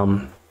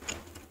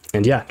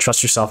 And yeah,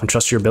 trust yourself and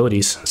trust your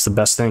abilities. It's the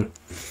best thing.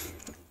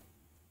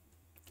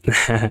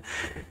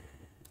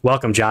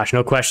 Welcome, Josh.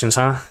 No questions,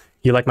 huh?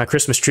 You like my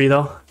Christmas tree,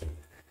 though?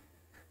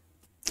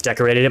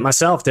 Decorated it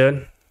myself,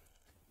 dude.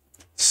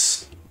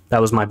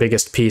 That was my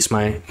biggest piece,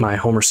 my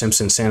Homer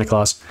Simpson Santa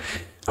Claus.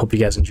 Hope you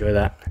guys enjoy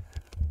that.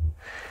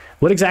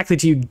 What exactly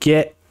do you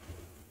get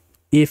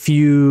if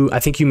I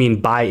think you mean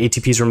buy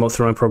ATP's remote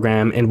throwing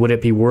program, and would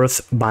it be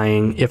worth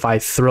buying if I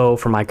throw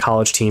for my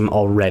college team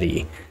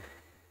already?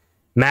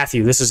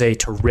 Matthew, this is a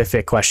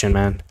terrific question,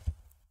 man.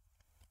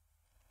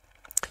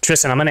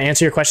 Tristan, I'm going to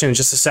answer your question in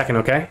just a second,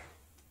 okay?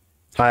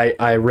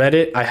 I read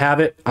it. I have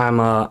it.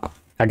 I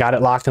got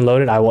it locked and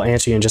loaded. I will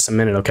answer you in just a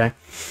minute, okay?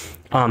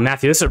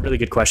 Matthew, this is a really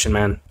good question,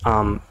 man.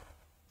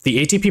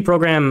 The ATP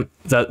program,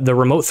 the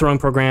remote throwing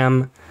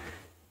program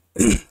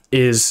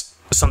is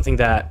something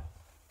that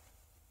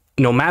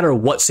no matter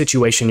what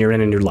situation you're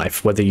in your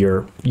life, whether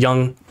you're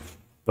young,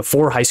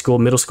 before high school,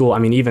 middle school, I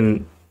mean,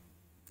 even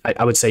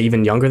I would say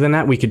even younger than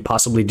that, we could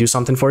possibly do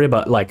something for you.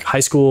 But like high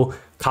school,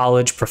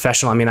 college,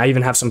 professional, I mean, I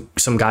even have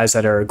some guys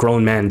that are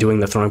grown men doing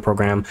the throwing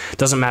program.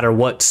 Doesn't matter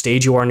what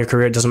stage you are in your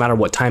career. It doesn't matter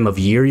what time of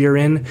year you're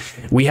in.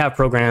 We have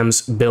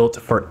programs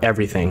built for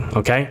everything,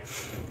 okay?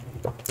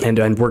 And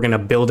we're going to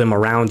build them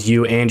around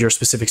you and your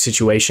specific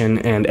situation.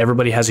 And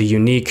everybody has a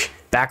unique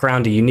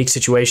background, a unique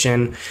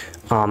situation.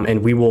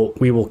 And we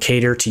will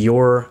cater to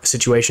your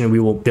situation. We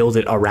will build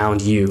it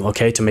around you,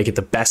 okay, to make it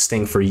the best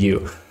thing for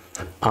you.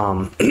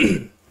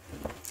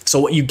 So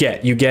what you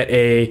get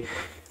a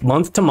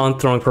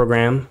month-to-month throwing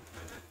program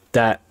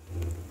that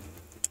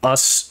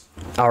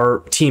our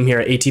team here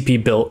at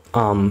ATP built,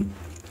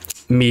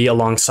 me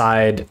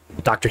alongside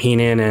Dr.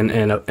 Heenan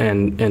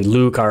and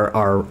Luke,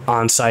 our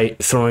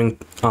on-site throwing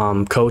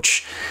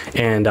coach,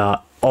 and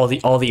all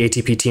the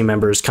ATP team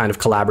members kind of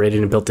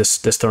collaborated and built this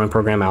throwing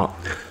program out.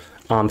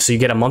 So you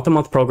get a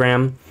month-to-month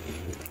program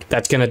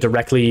that's going to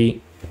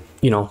directly,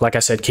 you know, like I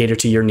said, cater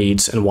to your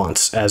needs and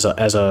wants as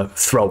a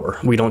thrower.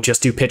 We don't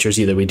just do pitchers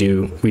either. We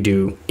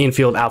do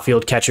infield,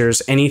 outfield,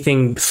 catchers,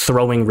 anything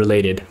throwing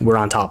related. We're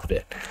on top of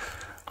it.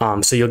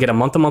 So you'll get a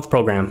month-to-month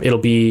program.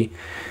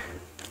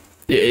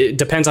 It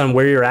depends on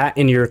where you're at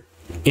in your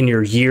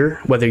year,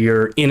 whether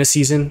you're in a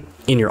season,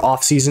 in your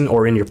off season,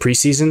 or in your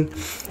preseason.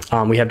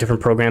 We have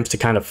different programs to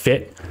kind of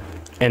fit.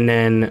 And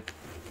then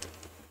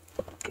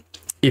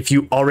if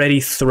you already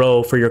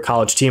throw for your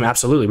college team,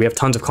 absolutely. We have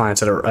tons of clients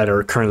that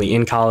are currently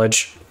in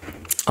college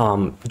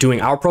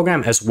doing our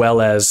program, as well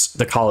as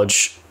the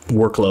college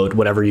workload,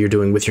 whatever you're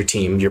doing with your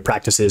team, your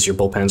practices, your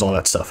bullpens, all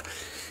that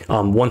stuff.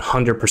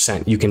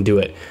 100% you can do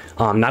it.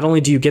 Not only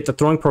do you get the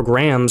throwing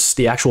programs,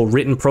 the actual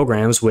written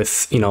programs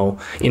with, you know,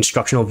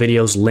 instructional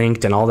videos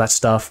linked and all that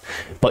stuff,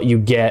 but you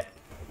get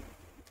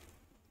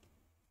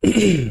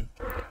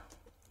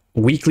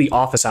weekly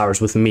office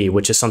hours with me,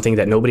 which is something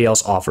that nobody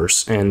else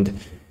offers. And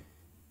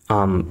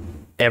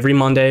every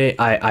Monday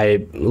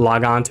I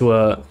log on to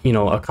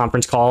a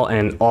conference call,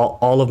 and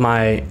all of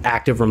my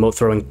active remote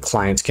throwing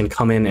clients can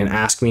come in and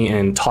ask me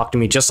and talk to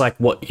me just like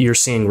what you're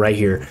seeing right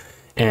here.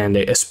 And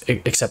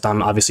except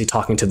I'm obviously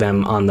talking to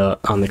them on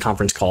the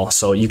conference call.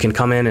 So you can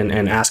come in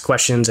and ask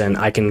questions, and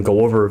I can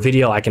go over a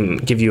video. I can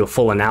give you a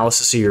full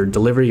analysis of your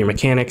delivery, your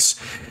mechanics.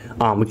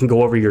 We can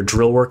go over your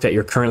drill work that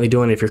you're currently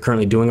doing. If you're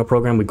currently doing a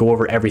program, we go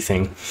over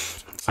everything.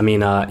 I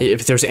mean,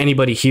 if there's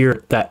anybody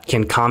here that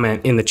can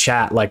comment in the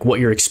chat, like what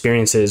your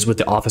experience is with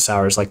the office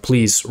hours, like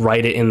please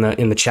write it in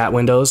the chat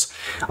windows,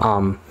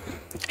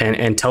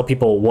 and tell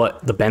people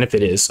what the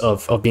benefit is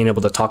of being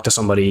able to talk to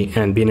somebody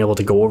and being able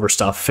to go over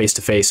stuff face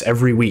to face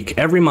every week,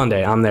 every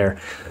Monday. I'm there,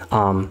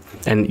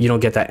 and you don't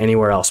get that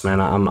anywhere else,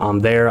 man. I'm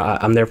there.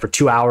 I'm there for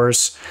 2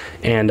 hours,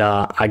 and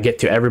I get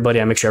to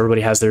everybody. I make sure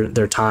everybody has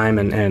their time,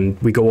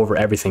 and we go over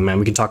everything, man.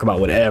 We can talk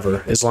about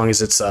whatever as long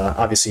as it's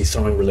obviously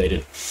throwing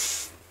related.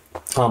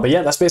 But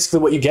yeah, that's basically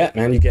what you get,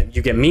 man. You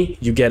get me.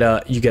 You get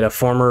a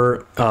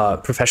former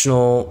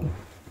professional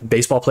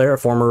baseball player, a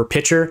former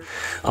pitcher,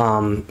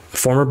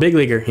 former big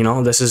leaguer. You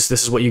know, this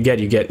is what you get.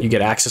 You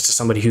get access to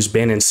somebody who's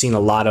been and seen a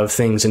lot of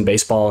things in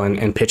baseball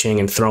and pitching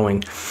and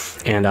throwing,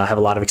 and have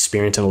a lot of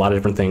experience in a lot of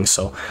different things.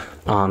 So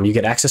you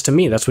get access to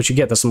me. That's what you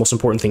get. That's the most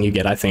important thing you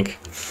get, I think.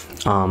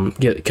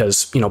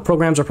 Because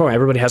programs are program.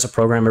 Everybody has a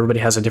program. Everybody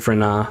has a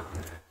different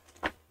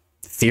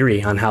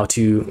theory on how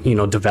to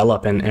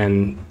develop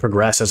and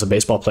progress as a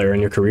baseball player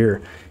in your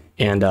career.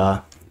 And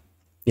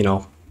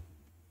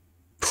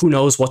who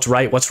knows what's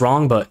right, what's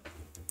wrong, but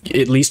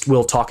at least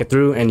we'll talk it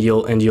through, and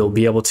you'll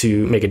be able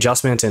to make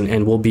adjustments,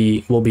 and we'll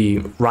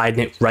be riding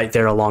it right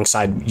there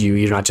alongside you.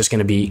 You're not just going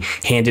to be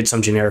handed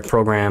some generic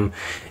program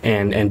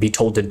and be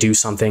told to do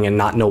something and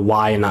not know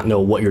why and not know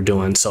what you're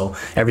doing. So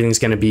everything's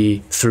going to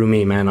be through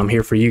me, man. I'm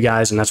here for you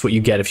guys, and that's what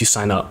you get if you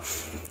sign up.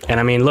 And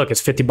I mean, look,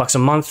 it's $50 a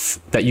month.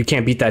 That you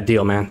can't beat that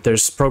deal, man.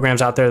 There's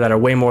programs out there that are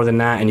way more than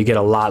that, and you get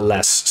a lot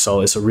less.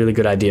 So it's a really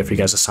good idea for you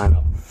guys to sign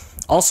up.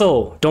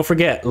 Also, don't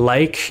forget,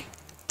 like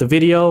the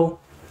video,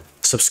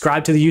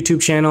 subscribe to the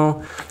YouTube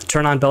channel,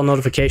 turn on bell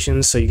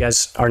notifications so you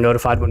guys are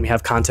notified when we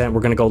have content.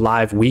 We're going to go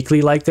live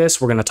weekly like this.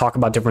 We're going to talk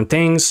about different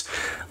things.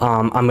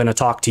 I'm going to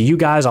talk to you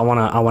guys. I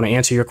want to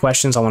answer your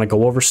questions. I want to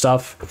go over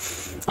stuff.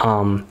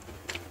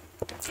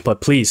 But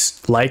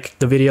please like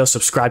the video,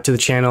 subscribe to the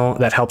channel.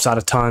 That helps out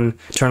a ton.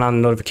 Turn on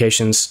the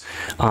notifications.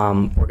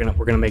 We're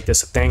gonna make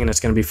this a thing, and it's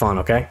gonna be fun.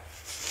 Okay,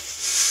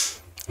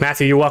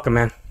 Matthew, you're welcome,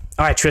 man.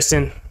 All right,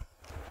 Tristan.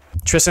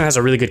 Tristan has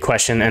a really good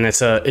question, and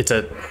it's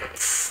a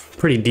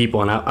pretty deep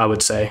one, I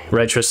would say,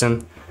 right,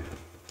 Tristan?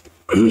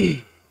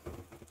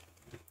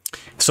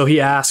 So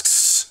he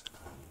asks,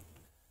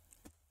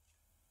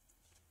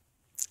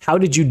 how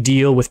did you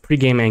deal with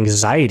pregame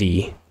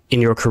anxiety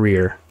in your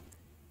career?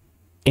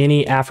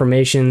 Any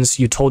affirmations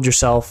you told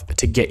yourself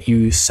to get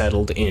you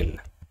settled in?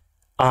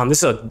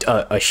 This is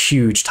a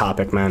huge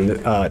topic,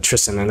 man,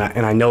 Tristan,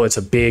 and I know it's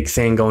a big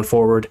thing going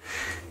forward.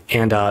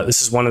 And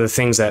this is one of the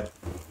things that,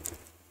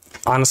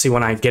 honestly,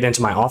 when I get into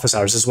my office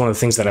hours, this is one of the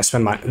things that I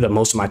spend the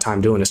most of my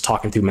time doing, is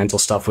talking through mental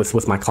stuff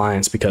with my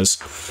clients, because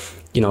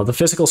the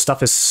physical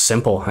stuff is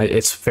simple.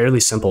 It's fairly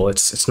simple.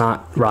 It's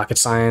not rocket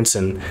science,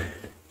 and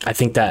I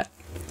think that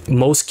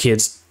most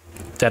kids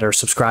that are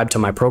subscribed to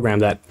my program,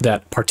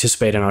 that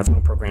participate in our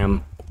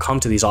program, come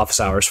to these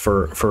office hours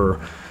for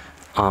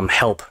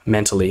help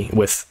mentally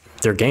with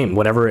their game,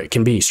 whatever it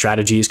can be,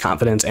 strategies,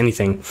 confidence,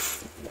 anything.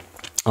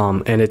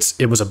 And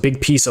it was a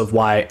big piece of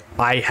why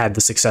I had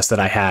the success that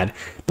I had,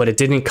 but it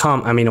didn't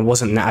come. I mean, I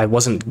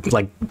wasn't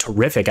like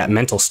terrific at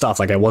mental stuff.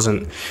 Like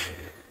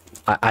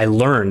I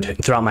learned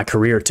throughout my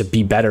career to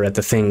be better at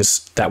the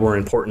things that were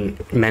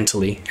important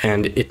mentally,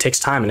 and it takes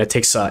time, and it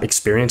takes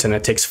experience, and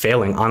it takes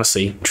failing.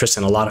 Honestly,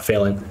 Tristan, a lot of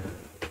failing,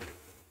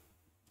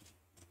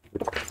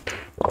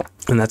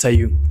 and that's how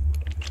you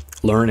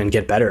learn and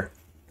get better.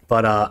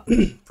 But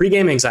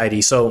pregame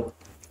anxiety. So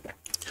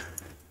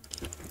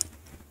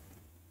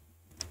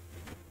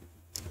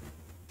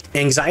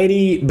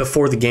anxiety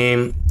before the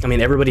game. I mean,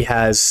 everybody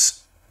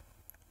has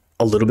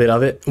a little bit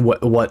of it.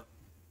 What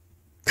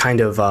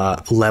kind of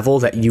level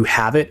that you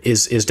have it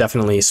is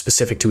definitely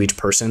specific to each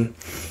person.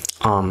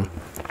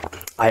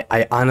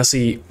 I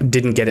honestly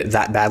didn't get it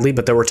that badly,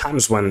 but there were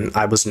times when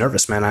I was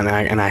nervous, man,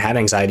 and I had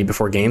anxiety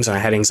before games, and I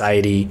had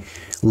anxiety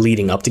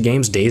leading up to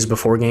games, days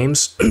before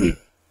games.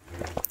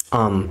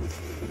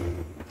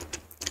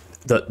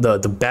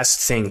 The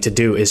best thing to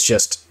do is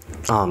just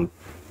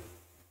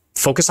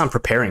focus on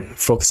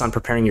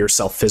preparing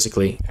yourself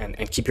physically,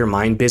 and keep your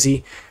mind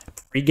busy.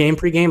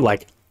 Pre-game,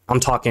 like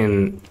I'm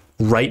talking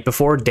right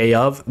before, day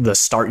of, the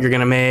start you're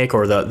gonna make,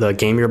 or the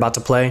game you're about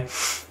to play.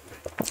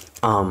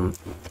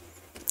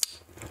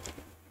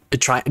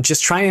 Try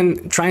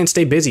and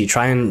stay busy.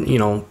 Try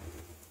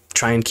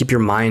and keep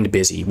your mind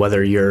busy,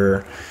 whether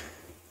you're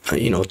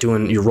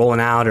you're rolling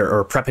out,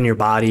 or prepping your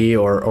body,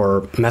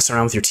 or messing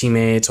around with your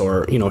teammates,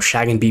 or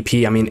shagging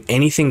BP. I mean,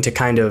 anything to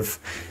kind of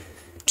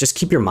just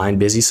keep your mind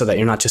busy so that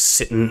you're not just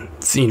sitting,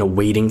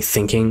 waiting,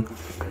 thinking.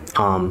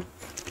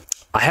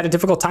 I had a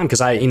difficult time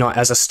because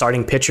as a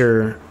starting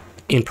pitcher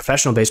in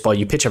professional baseball,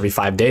 you pitch every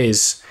 5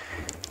 days,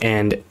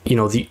 and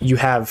you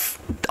have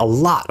a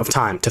lot of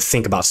time to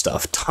think about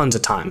stuff, tons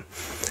of time.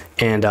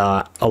 And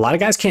a lot of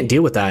guys can't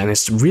deal with that, and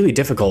it's really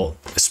difficult,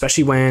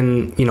 especially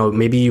when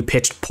maybe you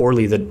pitched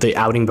poorly the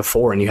outing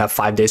before, and you have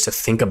 5 days to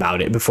think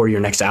about it before your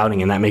next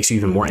outing, and that makes you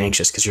even more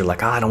anxious because you're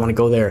like, I don't want to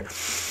go there.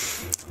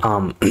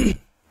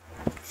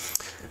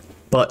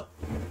 But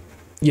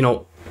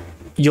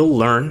you'll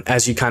learn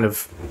as you kind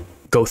of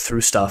go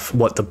through stuff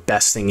what the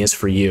best thing is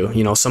for you.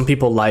 Some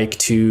people like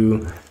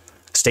to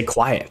stay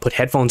quiet, put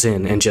headphones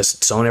in, and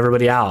just zone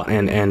everybody out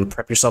and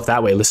prep yourself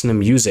that way. Listen to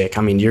music.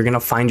 I mean, you're going to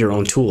find your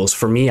own tools.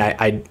 For me,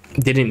 I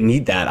didn't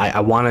need that. I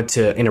wanted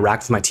to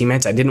interact with my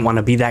teammates. I didn't want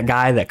to be that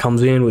guy that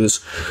comes in with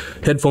his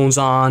headphones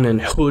on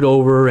and hood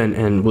over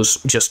and was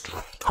just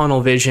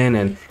tunnel vision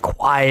and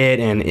quiet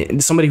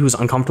and somebody who's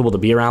uncomfortable to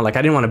be around. Like,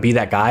 I didn't want to be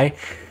that guy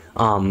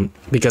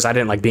because I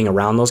didn't like being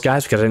around those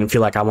guys, because I didn't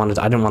feel like I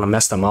didn't want to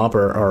mess them up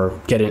or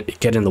get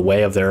in the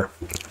way of their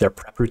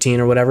prep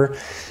routine or whatever.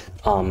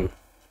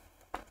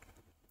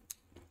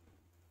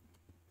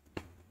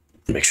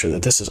 Make sure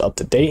that this is up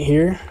to date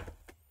here.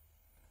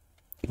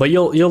 But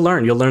you'll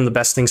learn the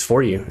best things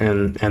for you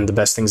and the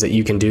best things that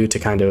you can do to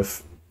kind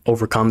of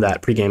overcome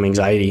that pregame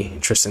anxiety,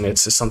 Tristan.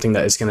 It's something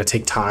that is going to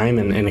take time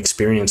and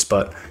experience,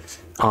 but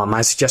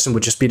my suggestion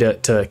would just be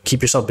to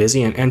keep yourself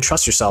busy and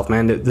trust yourself,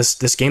 man.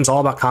 This game's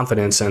all about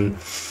confidence, and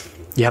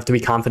you have to be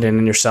confident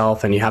in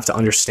yourself, and you have to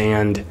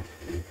understand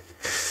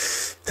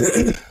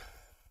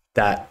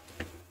that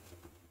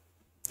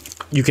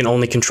you can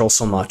only control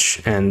so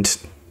much. And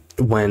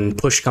when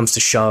push comes to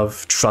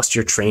shove, trust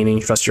your training,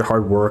 trust your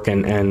hard work,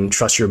 and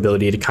trust your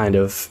ability to kind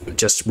of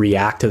just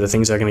react to the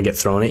things that are going to get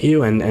thrown at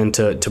you, and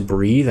to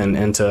breathe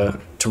and to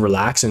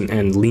relax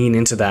and lean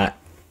into that.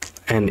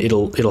 And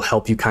it'll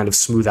help you kind of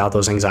smooth out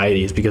those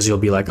anxieties, because you'll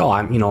be like, oh,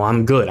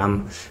 I'm good.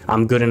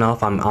 I'm good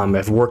enough.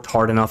 I've worked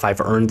hard enough.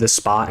 I've earned this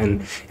spot,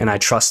 and I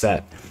trust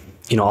that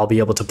I'll be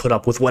able to put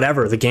up with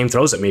whatever the game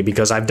throws at me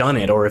because I've done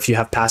it. Or if you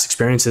have past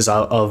experiences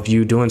of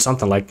you doing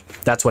something, like,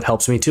 that's what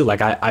helps me too. Like,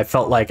 I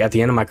felt like at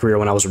the end of my career,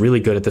 when I was really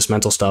good at this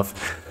mental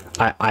stuff,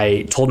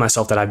 I told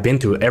myself that I've been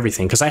through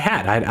everything, because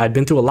I'd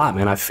been through a lot,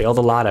 man. I've failed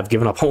a lot. I've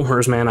given up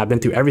homers, man. I've been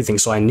through everything.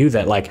 So I knew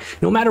that, like,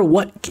 no matter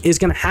what is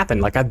going to happen,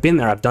 like, I've been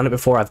there, I've done it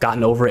before, I've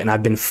gotten over it, and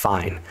I've been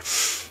fine.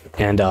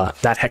 And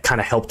that kind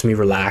of helped me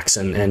relax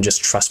and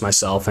just trust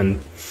myself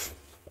and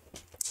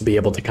be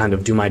able to kind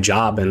of do my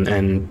job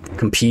and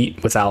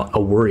compete without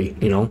a worry,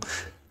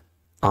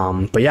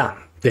 but yeah,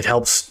 it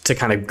helps to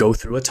kind of go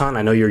through a ton.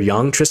 I know you're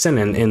young, Tristan,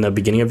 and in the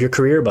beginning of your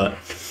career, but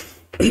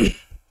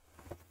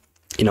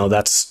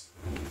that's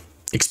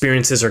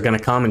experiences are going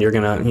to come, and you're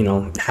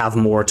going to have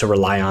more to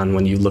rely on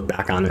when you look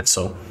back on it.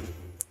 So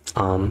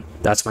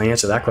that's my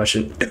answer to that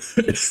question.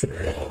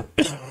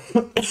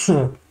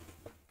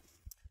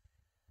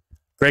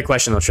 Great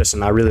question though,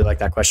 Tristan. I really like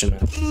that question,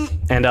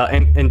 man.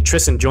 And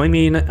Tristan, join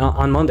me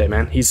on Monday,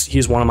 man.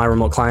 He's one of my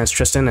remote clients,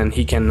 Tristan, and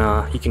he can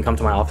come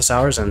to my office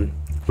hours, and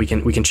we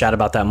can chat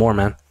about that more,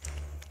 man.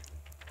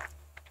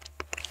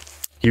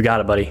 You got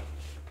it, buddy.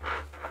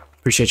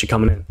 Appreciate you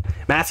coming in.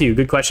 Matthew,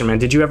 good question, man.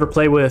 Did you ever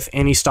play with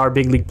any star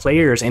big league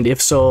players? And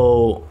if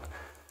so,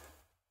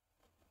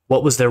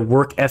 what was their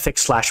work ethic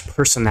 /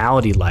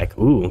 personality like?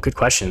 Ooh, good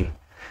question.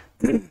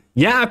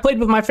 Yeah, I played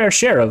with my fair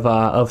share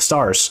of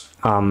stars.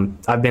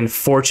 I've been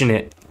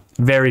fortunate,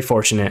 very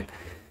fortunate,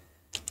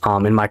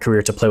 in my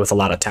career to play with a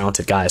lot of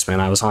talented guys, man.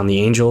 I was on the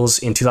Angels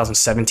in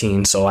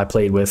 2017, so I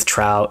played with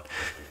Trout,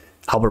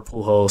 Albert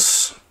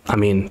Pujols. I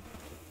mean,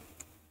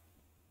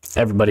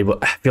 everybody.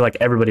 I feel like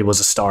everybody was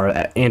a star.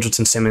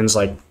 Andrelton Simmons,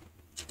 like,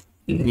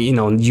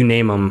 you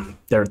name them,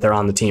 they're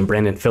on the team.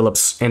 Brandon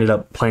Phillips ended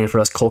up playing for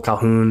us. Cole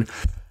Calhoun.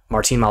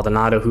 Martin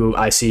Maldonado, who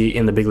I see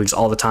in the big leagues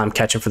all the time,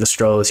 catching for the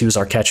Stros. He was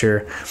our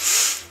catcher.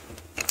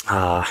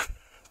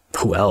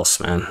 Who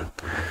else, man?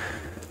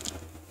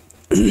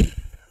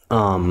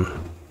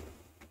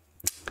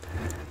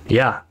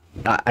 Yeah,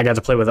 I got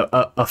to play with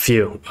a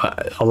few,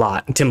 a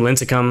lot. Tim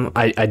Lincecum,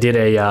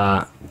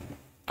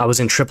 I was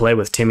in AAA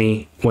with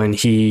Timmy when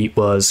he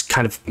was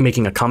kind of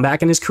making a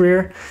comeback in his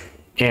career.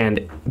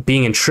 And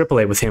being in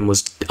AAA with him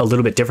was a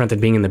little bit different than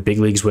being in the big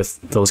leagues with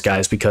those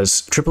guys,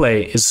 because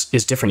AAA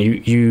is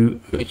different.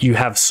 You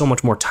have so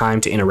much more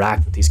time to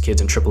interact with these kids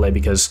in AAA,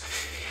 because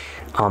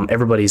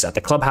everybody's at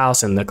the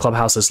clubhouse, and the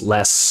clubhouse is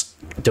less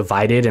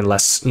divided and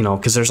less,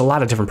 because there's a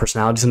lot of different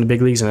personalities in the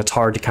big leagues, and it's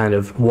hard to kind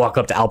of walk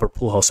up to Albert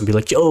Pujols and be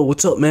like, yo,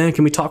 what's up, man?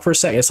 Can we talk for a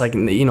sec? It's like,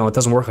 it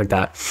doesn't work like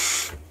that.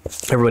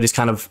 Everybody's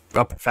kind of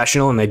a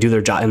professional, and they do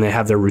their job, and they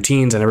have their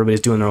routines, and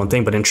everybody's doing their own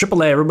thing. But in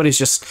AAA, everybody's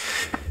just...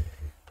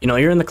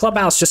 you're in the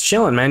clubhouse just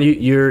chilling, man.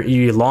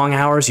 You long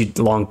hours, you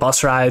long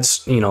bus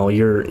rides.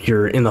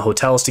 You're in the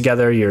hotels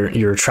together.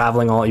 You're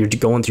traveling you're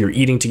going through, you're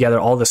eating together.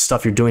 All this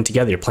stuff you're doing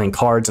together. You're playing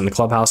cards in the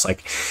clubhouse,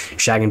 like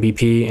Shag and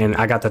BP. And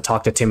I got to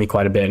talk to Timmy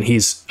quite a bit, and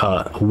he's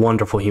a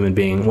wonderful human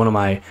being. One of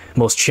my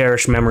most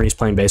cherished memories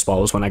playing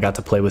baseball was when I got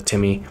to play with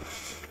Timmy.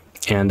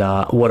 And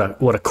what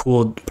a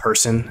cool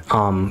person.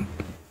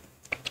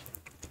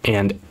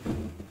 And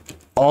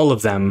all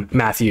of them,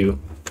 Matthew,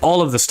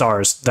 all of the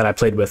stars that I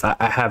played with, I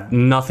have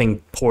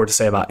nothing poor to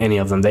say about any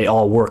of them. They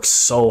all work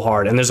so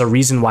hard, and there's a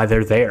reason why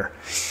they're there.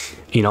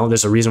 You know,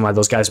 there's a reason why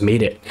those guys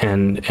made it,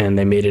 and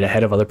they made it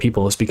ahead of other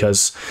people. It's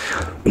because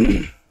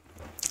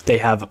they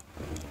have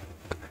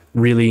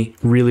really,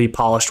 really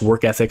polished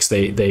work ethics.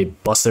 They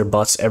bust their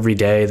butts every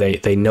day.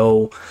 They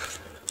know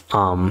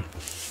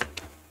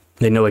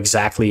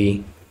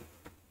exactly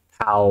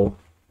how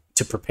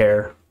to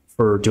prepare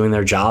for doing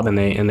their job, and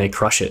they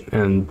crush it.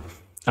 And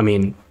I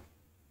mean,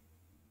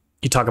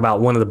 you talk about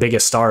one of the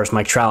biggest stars,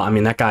 Mike Trout. I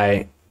mean, that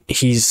guy,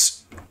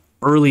 he's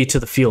early to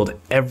the field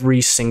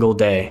every single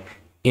day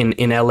in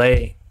LA.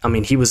 I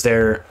mean, he was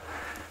there.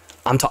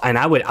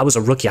 I was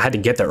a rookie. I had to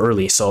get there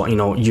early. So, you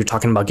know, you're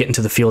talking about getting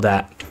to the field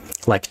at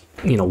like,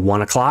 you know,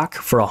 1 o'clock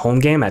for a home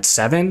game at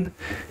 7.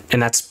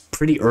 And that's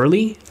pretty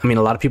early. I mean,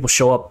 a lot of people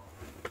show up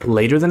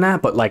later than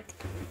that, but like,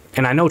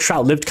 and I know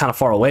Trout lived kind of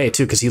far away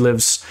too, because he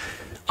lived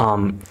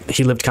kind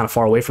of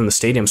far away from the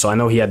stadium. So I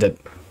know he had to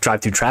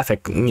drive through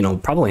traffic, you know,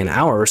 probably an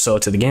hour or so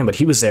to the game, but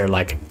he was there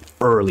like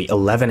early,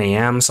 11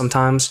 a.m.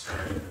 sometimes.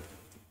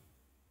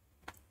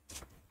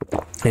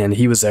 And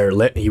he was there,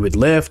 he would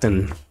lift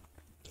and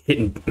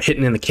hitting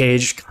in the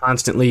cage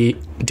constantly,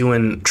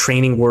 doing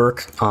training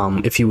work.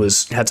 If he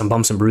had some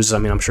bumps and bruises, I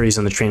mean, I'm sure he's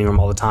in the training room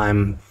all the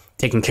time,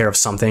 taking care of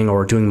something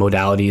or doing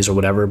modalities or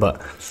whatever.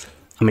 But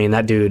I mean,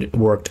 that dude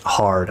worked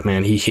hard,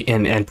 man.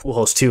 And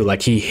Pujols too,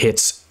 like he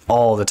hits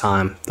all the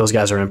time. Those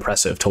guys are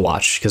impressive to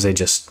watch because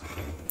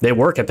they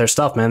work at their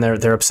stuff, man.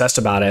 They're obsessed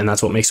about it, and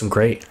that's what makes them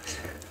great.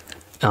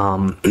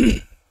 And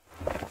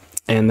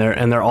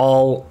they're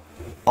all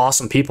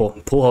awesome people.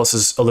 Pujols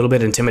is a little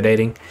bit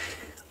intimidating.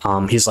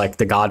 He's like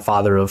the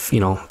godfather of, you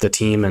know, the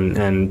team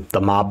and the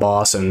mob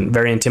boss, and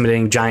very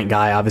intimidating. Giant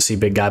guy, obviously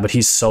big guy, but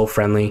he's so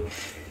friendly,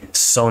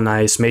 so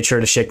nice. Made sure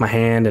to shake my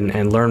hand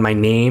and learn my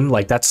name.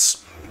 Like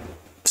that's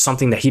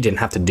something that he didn't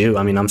have to do.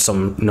 I mean, I'm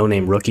some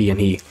no-name rookie,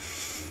 and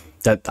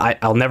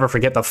I'll never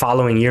forget the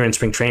following year in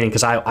spring training,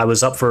 because I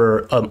was up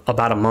for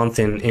about a month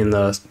in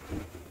the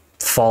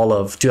fall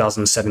of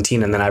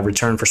 2017, and then I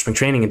returned for spring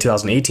training in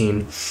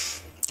 2018,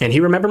 and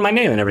he remembered my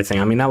name and everything.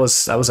 I mean, that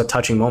was a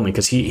touching moment,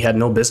 because he had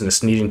no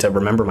business needing to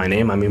remember my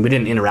name. I mean, we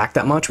didn't interact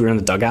that much. We were in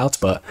the dugouts,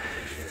 but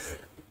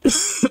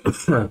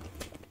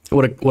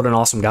what an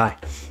awesome guy.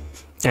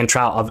 And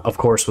Trout, of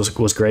course,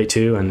 was great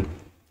too, and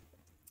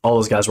all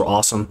those guys were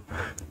awesome.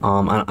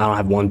 I don't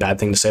have one bad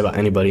thing to say about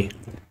anybody.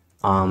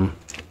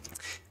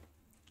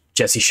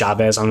 Jesse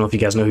Chavez, I don't know if you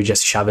guys know who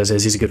Jesse Chavez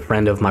is. He's a good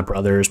friend of my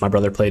brother's. My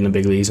brother played in the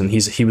big leagues, and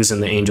he was in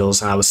the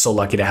Angels, and I was so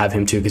lucky to have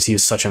him too, because he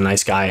was such a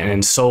nice guy,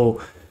 and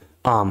so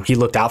he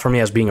looked out for me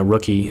as being a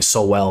rookie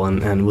so well,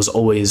 and was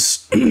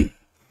always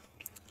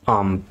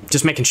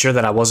just making sure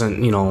that I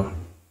wasn't, you know,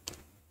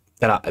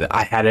 that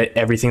I had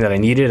everything that I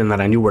needed, and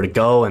that I knew where to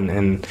go,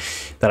 and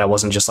that I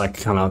wasn't just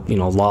like kind of, you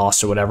know,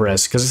 lost or whatever,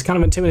 because it's kind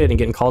of intimidating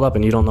getting called up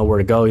and you don't know where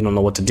to go, you don't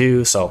know what to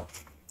do. So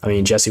I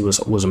mean, Jesse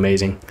was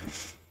amazing.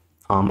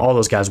 All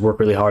those guys work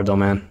really hard though,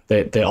 man.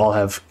 They all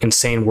have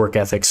insane work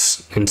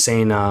ethics,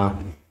 insane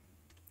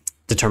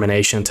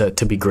determination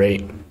to be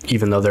great,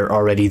 even though they're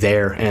already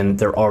there and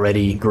they're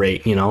already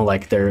great. You know,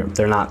 like they're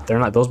not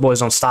those boys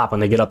don't stop when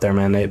they get up there,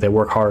 man. They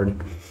work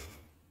hard.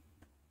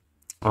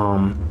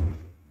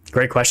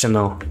 Great question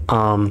though.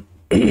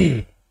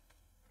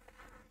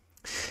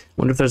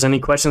 Wonder if there's any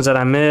questions that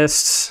I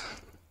missed.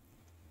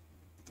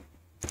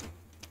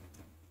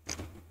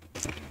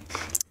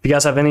 If you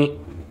guys have any.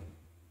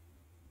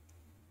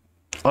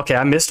 Okay,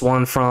 I missed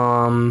one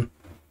from,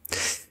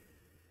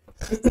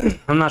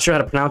 I'm not sure how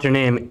to pronounce your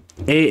name,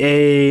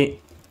 A.A.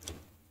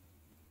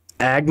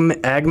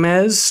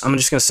 Agmez. I'm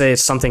just going to say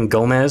it's something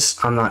Gomez.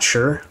 I'm not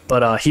sure.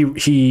 But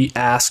he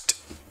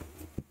asked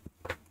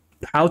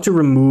how to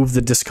remove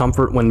the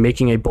discomfort when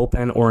making a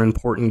bullpen or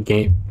important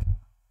game.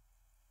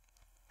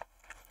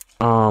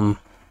 I'm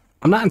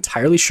not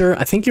entirely sure.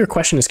 I think your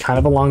question is kind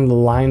of along the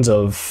lines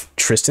of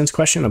Tristan's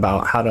question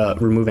about how to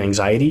remove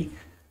anxiety.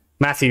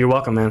 Matthew, you're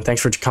welcome, man. Thanks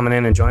for coming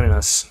in and joining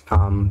us.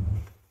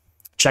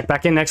 Check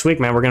back in next week,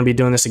 man. We're going to be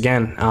doing this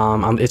again.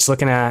 It's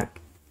looking at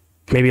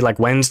maybe like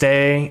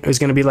Wednesday is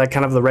going to be like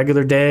kind of the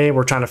regular day.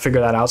 We're trying to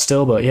figure that out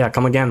still, but yeah,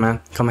 come again, man.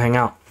 Come hang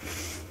out.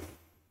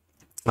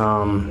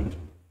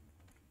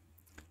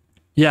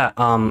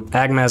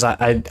 Agmez,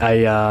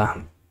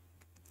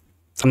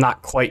 I'm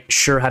not quite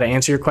sure how to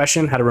answer your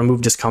question, how to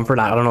remove discomfort.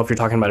 I don't know if you're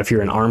talking about if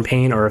you're in arm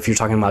pain or if you're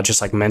talking about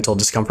just like mental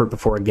discomfort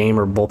before a game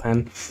or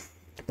bullpen.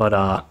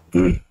 But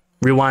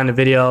rewind the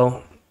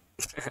video,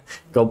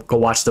 go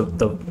watch the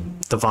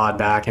VOD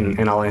back,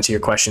 and I'll answer your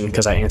question,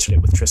 because I answered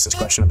it with Tristan's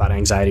question about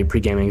anxiety,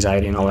 pregame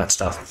anxiety, and all that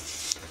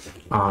stuff.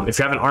 If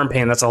you have an arm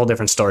pain, that's a whole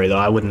different story, though.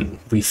 I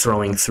wouldn't be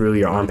throwing through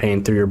your arm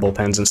pain through your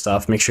bullpens and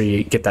stuff. Make sure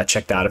you get that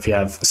checked out if you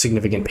have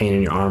significant pain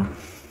in your arm.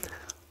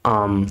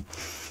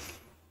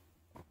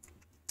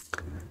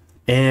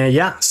 And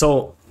yeah,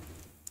 so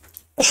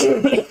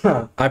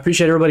I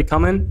appreciate everybody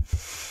coming.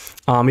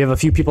 We have a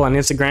few people on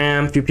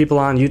Instagram, a few people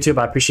on YouTube.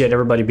 I appreciate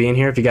everybody being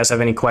here. If you guys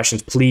have any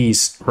questions,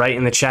 please write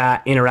in the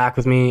chat, interact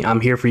with me. I'm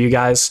here for you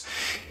guys.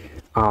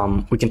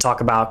 We can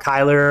talk about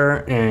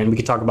Kyler, and we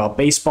can talk about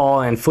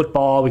baseball and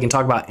football. We can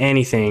talk about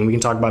anything. We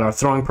can talk about our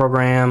throwing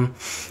program.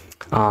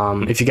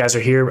 If you guys are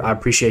here, I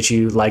appreciate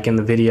you liking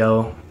the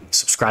video,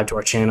 subscribe to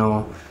our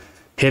channel,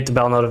 hit the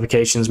bell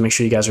notifications, make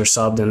sure you guys are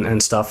subbed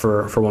and stuff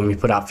for when we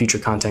put out future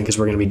content, because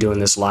we're going to be doing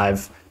this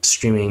live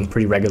streaming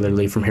pretty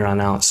regularly from here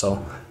on out.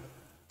 So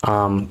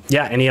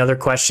yeah, any other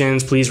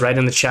questions, please write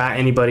in the chat.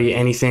 Anybody,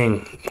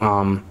 anything.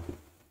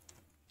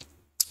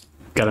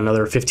 Got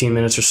another 15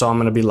 minutes or so I'm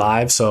going to be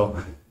live,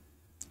 so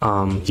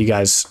you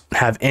guys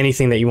have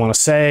anything that you want to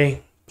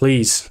say,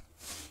 please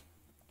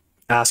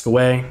ask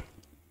away.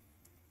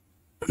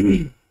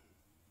 See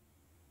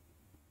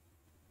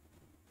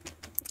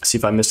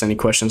if I missed any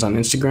questions on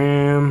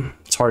Instagram.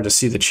 It's hard to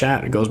see the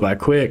chat, it goes by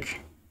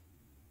quick.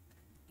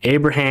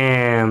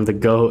 Abraham, the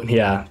GOAT.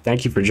 Yeah,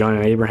 thank you for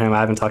joining, Abraham. I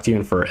haven't talked to you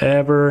in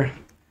forever.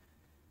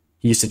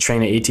 He used to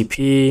train at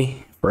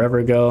ATP forever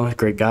ago.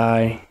 Great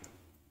guy.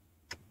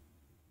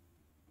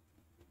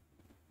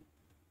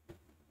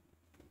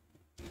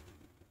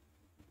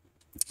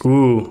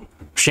 Ooh,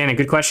 Shannon,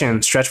 good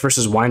question. Stretch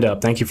versus wind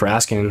up. Thank you for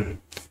asking.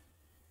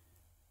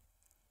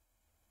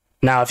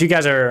 Now, if you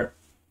guys have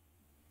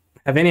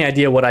any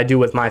idea what I do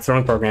with my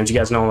throwing programs, you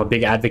guys know I'm a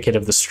big advocate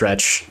of the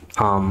stretch.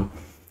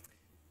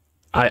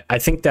 I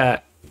think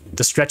that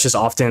the stretch is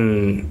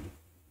often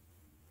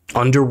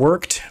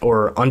underworked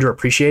or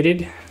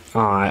underappreciated.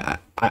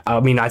 I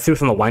mean, I threw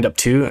from the wind up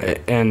too,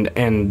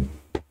 and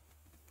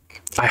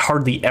I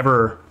hardly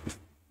ever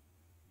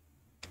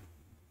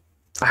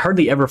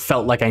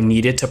felt like I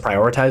needed to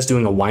prioritize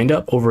doing a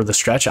windup over the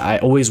stretch. I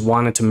always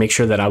wanted to make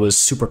sure that I was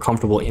super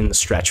comfortable in the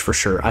stretch for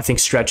sure. I think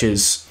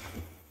stretches,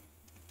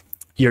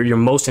 your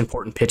most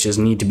important pitches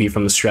need to be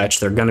from the stretch.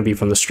 They're going to be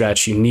from the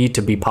stretch. You need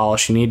to be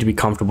polished. You need to be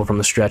comfortable from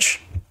the stretch.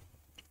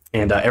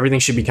 And everything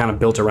should be kind of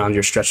built around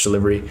your stretch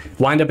delivery.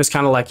 Windup is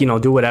kind of like, you know,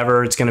 do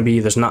whatever it's going to be.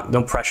 There's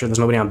no pressure. There's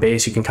nobody on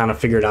base. You can kind of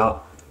figure it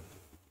out.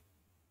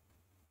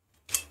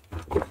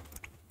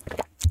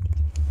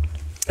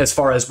 As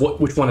far as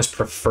which one is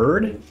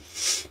preferred,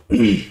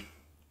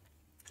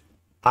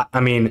 I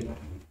mean,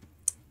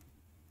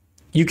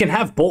 you can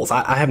have both.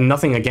 I have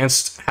nothing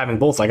against having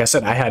both. Like I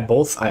said, I had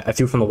both. I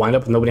threw from the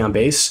windup with nobody on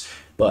base,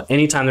 but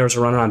anytime there was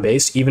a runner on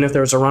base, even if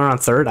there was a runner on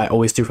third, I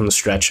always threw from the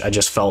stretch. I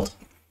just felt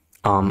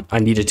I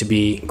needed to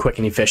be quick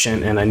and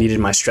efficient, and I needed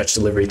my stretch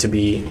delivery to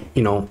be,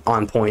 you know,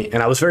 on point.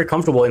 And I was very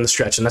comfortable in the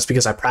stretch, and that's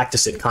because I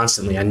practiced it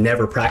constantly. I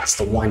never practiced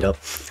the windup.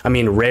 I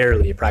mean,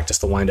 rarely practiced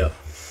the windup.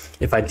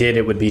 If I did,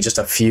 it would be just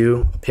a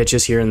few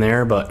pitches here and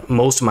there, but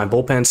most of my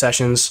bullpen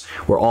sessions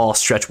were all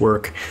stretch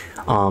work.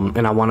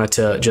 And I wanted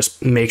to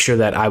just make sure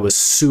that I was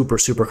super,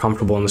 super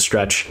comfortable in the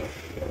stretch.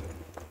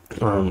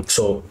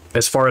 So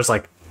as far as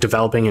like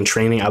developing and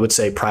training, I would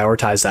say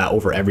prioritize that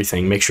over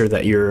everything. Make sure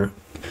that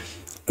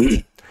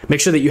make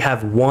sure that you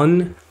have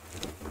one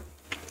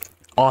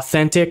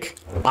authentic,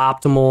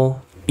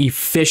 optimal,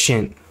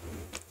 efficient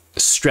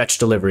stretch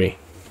delivery.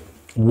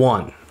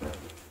 One.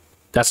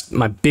 That's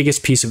my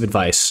biggest piece of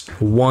advice.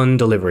 One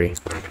delivery.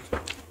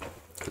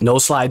 No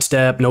slide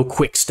step, no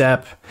quick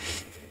step,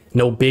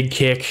 no big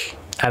kick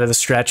out of the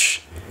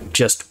stretch.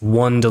 Just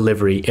one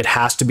delivery. It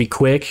has to be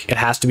quick. It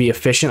has to be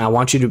efficient. I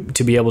want you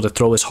to be able to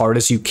throw as hard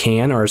as you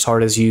can, or as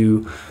hard as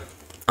you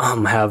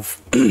have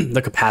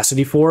the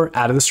capacity for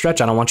out of the stretch.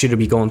 I don't want you to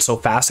be going so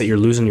fast that you're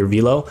losing your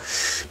velo,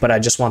 but I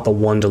just want the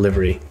one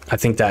delivery. I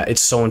think that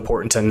it's so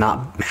important to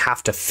not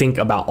have to think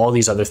about all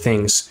these other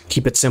things.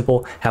 Keep it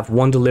simple. Have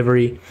one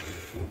delivery.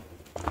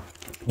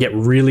 Get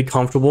really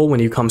comfortable when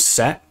you come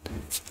set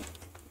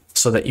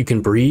so that you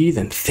can breathe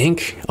and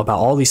think about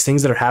all these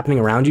things that are happening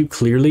around you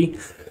clearly.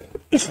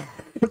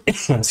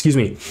 Excuse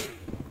me.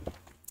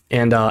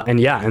 And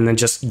yeah, and then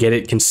just get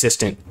it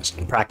consistent.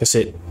 Practice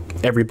it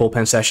every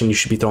bullpen session. You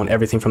should be throwing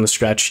everything from the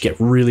stretch. Get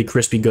really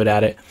crispy good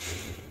at it.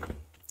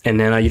 And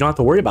then you don't have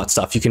to worry about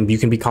stuff. You can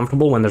be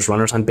comfortable when there's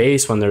runners on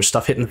base, when there's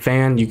stuff hitting the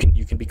fan. You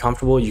can be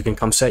comfortable. You can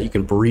come set. You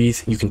can breathe.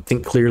 You can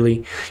think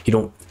clearly. You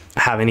don't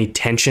have any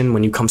tension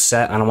when you come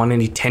set. I don't want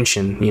any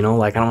tension, you know,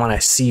 like I don't want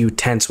to see you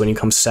tense when you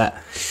come set.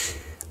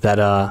 That's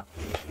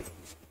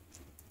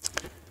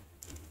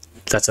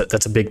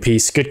a big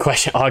piece. Good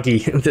question,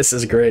 Augie. This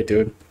is great,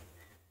 dude.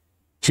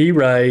 He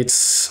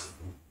writes,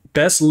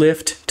 best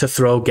lift to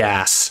throw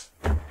gas.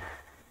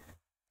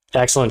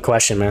 Excellent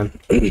question, man.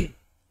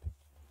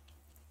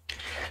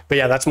 But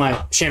yeah, that's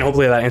my Shane.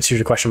 Hopefully that answers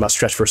your question about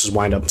stretch versus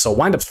windup. So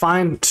windup's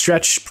fine.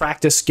 Stretch,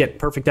 practice, get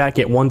perfect at,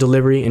 get one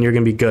delivery, and you're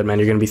gonna be good, man.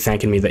 You're gonna be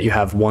thanking me that you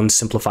have one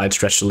simplified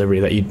stretch delivery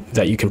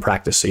that you can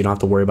practice, so you don't have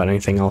to worry about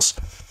anything else.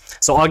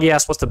 So Augie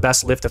asked, what's the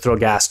best lift to throw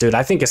gas? Dude,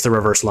 I think it's the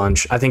reverse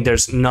lunge. I think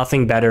there's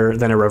nothing better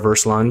than a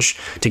reverse lunge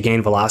to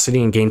gain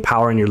velocity and gain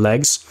power in your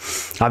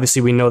legs.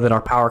 Obviously, we know that our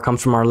power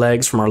comes from our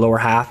legs, from our lower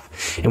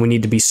half, and we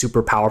need to be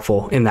super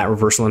powerful in that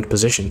reverse lunge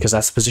position, because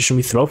that's the position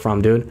we throw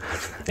from, dude.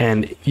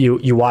 And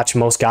you watch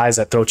most guys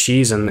that throw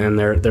cheese, and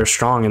they're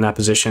strong in that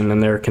position,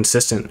 and they're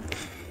consistent.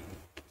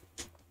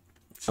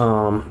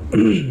 So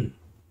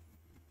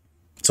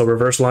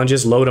reverse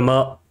lunges, load them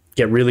up.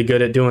 Get really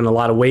good at doing a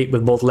lot of weight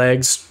with both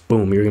legs.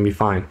 Boom, you're gonna be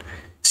fine.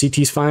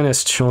 CT's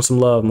finest, showing some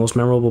love. Most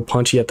memorable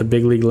punchy at the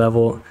big league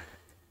level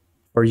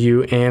for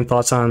you, and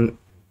thoughts on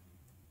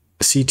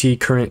CT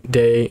current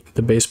day,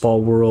 the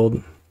baseball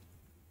world.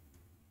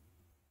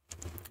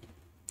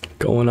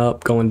 Going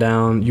up, going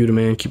down. You the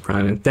man, keep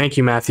grinding. Thank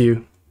you,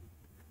 Matthew.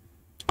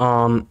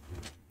 All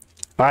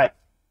right.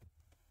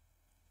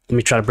 Let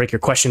me try to break your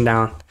question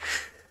down.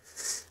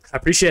 I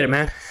appreciate it,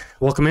 man.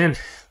 Welcome in.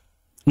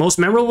 Most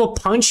memorable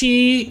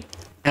punchy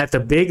at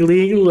the big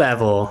league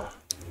level.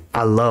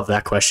 I love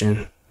that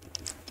question.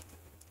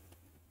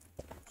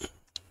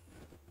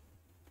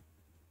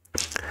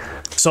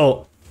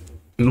 So,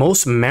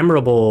 most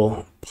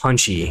memorable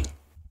punchy.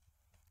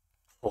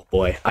 Oh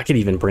boy, I could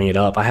even bring it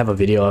up. I have a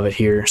video of it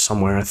here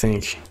somewhere, I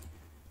think.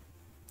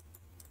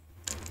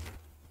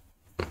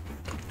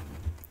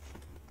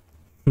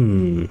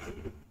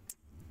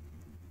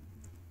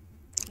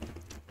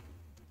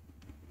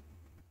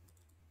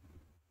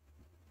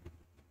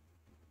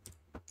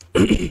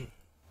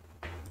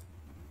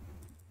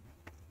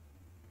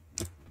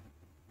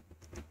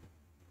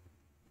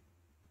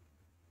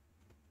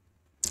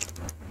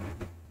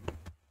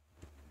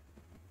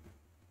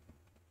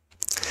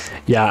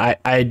 Yeah,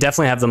 I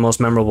definitely have the most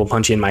memorable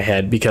punchy in my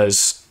head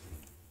because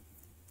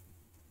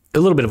a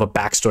little bit of a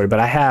backstory,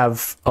 but I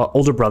have an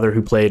older brother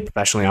who played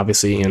professionally,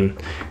 obviously, and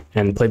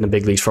played in the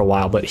big leagues for a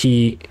while, but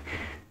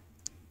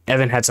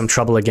Evan had some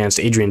trouble against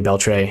Adrian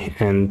Beltre,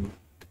 and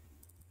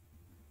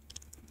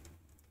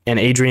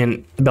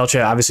Adrian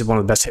Beltre, obviously one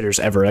of the best hitters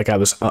ever. That guy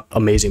was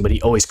amazing, but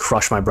he always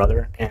crushed my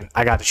brother, and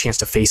I got a chance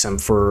to face him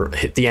for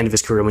the end of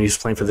his career when he was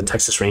playing for the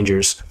Texas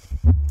Rangers,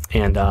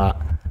 and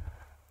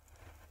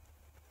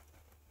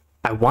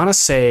I want to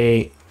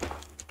say,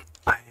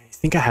 I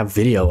think I have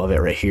video of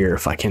it right here.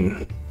 If I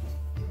can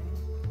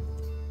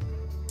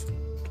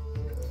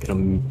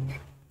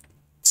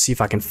see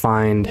if I can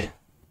find.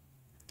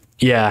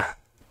 Yeah.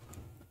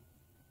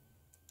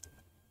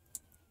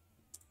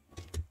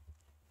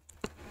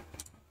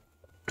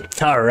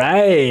 All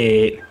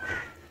right.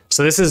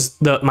 So this is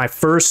my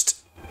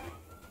first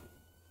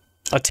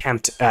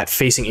attempt at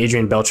facing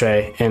Adrian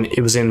Beltre, and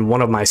it was in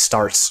one of my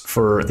starts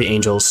for the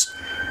Angels.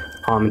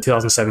 In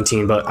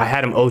 2017, but I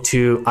had him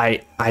 0-2.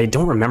 I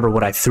don't remember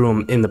what I threw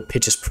him in the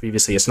pitches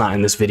previously. It's not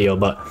in this video,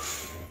 but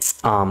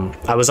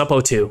I was up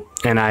 0-2,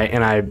 and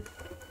I,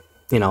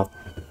 you know,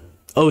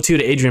 0-2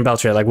 to Adrian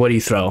Beltre. Like, what do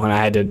you throw? And I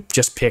had to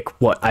just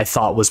pick what I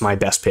thought was my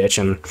best pitch,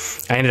 and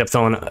I ended up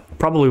throwing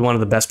probably one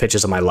of the best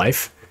pitches of my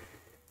life.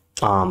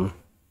 It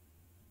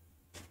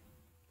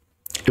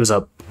was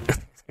a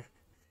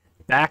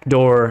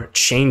backdoor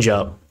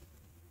changeup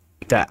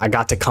that I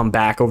got to come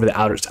back over the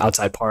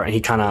outside part, and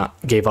he kind of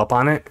gave up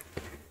on it.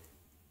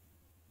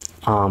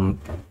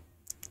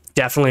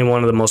 Definitely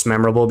one of the most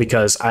memorable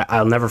because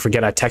I'll never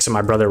forget. I texted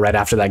my brother right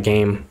after that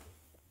game,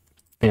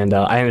 and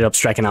I ended up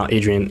striking out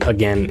Adrian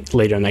again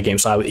later in that game.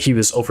 So he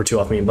was 0-2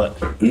 off me, but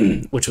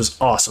which was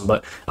awesome.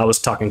 But I was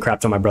talking crap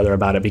to my brother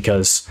about it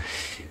because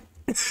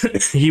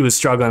he was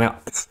struggling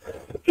out.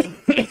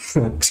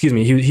 Excuse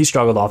me. He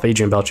struggled off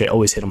Adrian Beltre.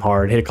 Always hit him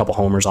hard. Hit a couple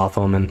homers off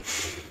him, and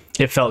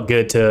it felt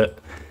good to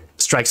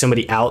strike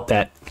somebody out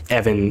that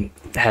Evan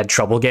had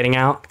trouble getting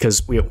out,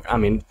 because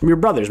we're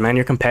brothers, man.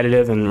 You're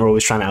competitive, and we're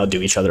always trying to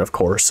outdo each other, of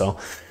course. So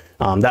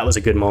that was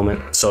a good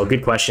moment. So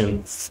good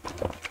question.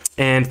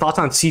 And thoughts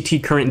on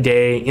CT current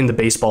day in the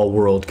baseball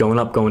world, going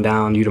up, going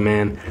down, you the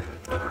man.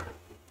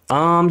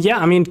 Yeah,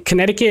 I mean,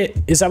 Connecticut,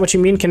 is that what you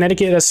mean?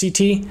 Connecticut as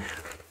CT?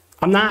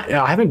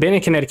 I haven't been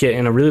in Connecticut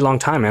in a really long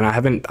time, man. I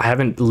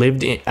haven't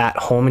lived at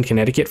home in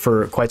Connecticut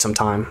for quite some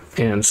time,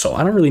 and so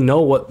I don't really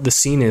know what the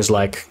scene is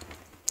like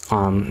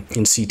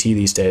in CT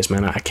these days,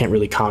 man. I can't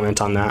really comment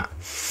on that.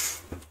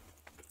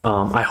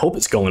 I hope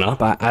it's going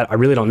up. I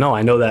really don't know.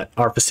 I know that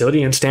our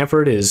facility in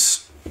Stamford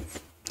is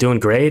doing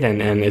great,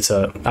 and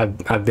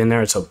I've been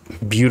there. It's a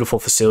beautiful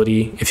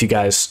facility. If you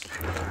guys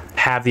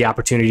have the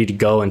opportunity to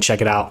go and check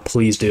it out,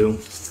 please do.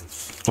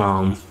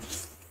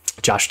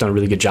 Josh done a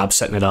really good job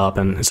setting it up,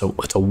 and it's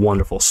a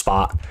wonderful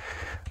spot.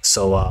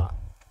 So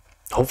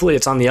hopefully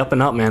it's on the up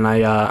and up, man.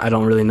 I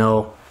don't really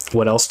know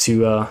what else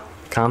to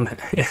comment.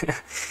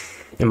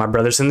 And my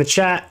brother's in the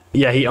chat.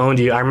 Yeah, he owned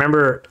you. I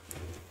remember,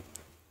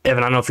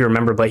 Evan, I don't know if you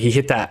remember, but he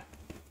hit that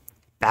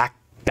back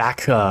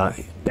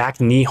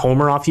knee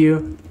homer off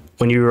you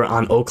when you were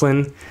on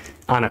Oakland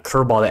on a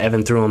curveball that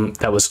Evan threw him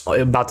that was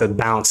about to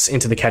bounce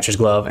into the catcher's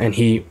glove, and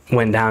he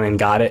went down and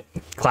got it.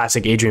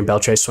 Classic Adrian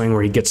Beltre swing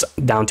where he gets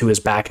down to his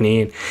back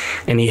knee,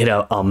 and he hit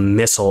a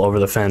missile over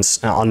the fence.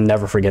 And I'll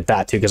never forget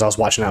that, too, because I was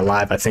watching that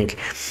live, I think.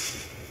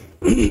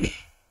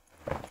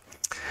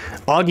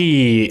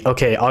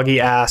 Augie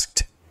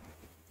asked,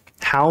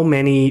 how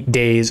many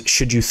days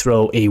should you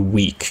throw a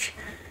week?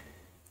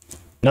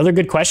 Another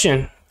good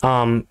question.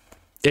 Again,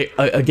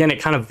 it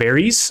kind of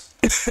varies.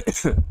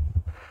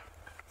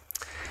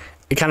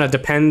 It kind of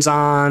depends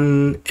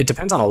on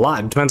a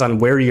lot. It depends on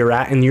where you're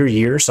at in your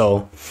year.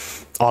 So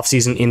off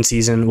season, in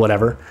season,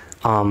 whatever.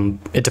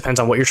 It depends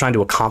on what you're trying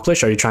to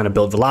accomplish. Are you trying to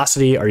build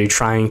velocity? Are you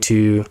trying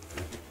to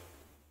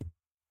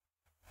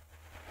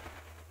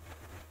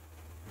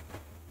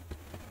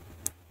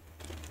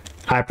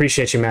I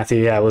appreciate you,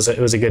 Matthew. Yeah, it was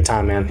a good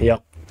time, man.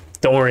 Yep.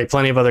 Don't worry,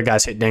 plenty of other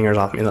guys hit dingers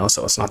off me though,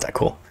 so it's not that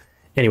cool.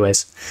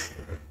 Anyways,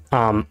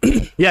 yeah,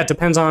 it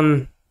depends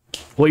on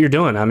what you're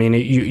doing. I mean,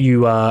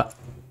 you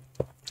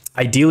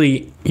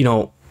ideally,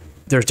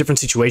 there's different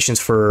situations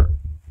for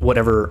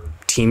whatever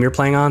team you're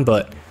playing on,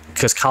 but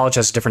because college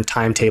has a different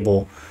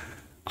timetable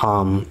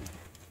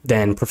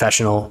than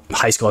professional,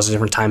 high school has a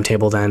different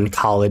timetable than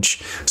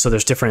college. So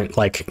there's different,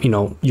 like,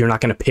 you're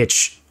not going to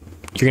pitch.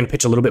 You're going to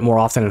pitch a little bit more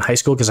often in high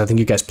school because I think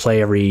you guys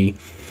play every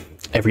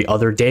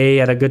other day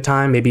at a good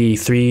time, maybe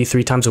three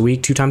times a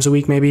week, 2 times a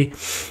week maybe.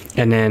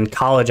 And then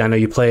college, I know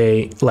you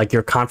play, like,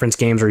 your conference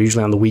games are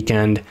usually on the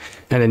weekend,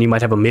 and then you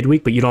might have a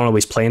midweek, but you don't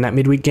always play in that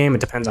midweek game.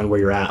 It depends on where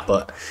you're at,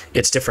 but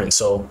it's different.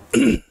 So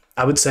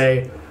I would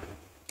say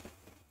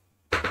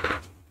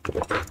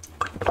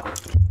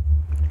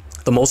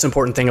the most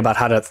important thing about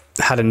how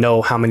to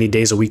know how many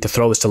days a week to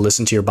throw is to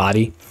listen to your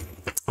body.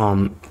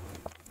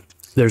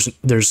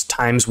 There's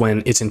times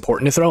when it's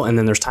important to throw, and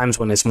then there's times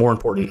when it's more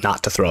important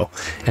not to throw.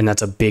 And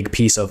that's a big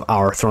piece of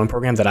our throwing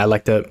program that I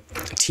like to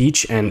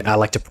teach and I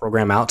like to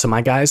program out to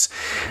my guys,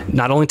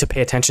 not only to pay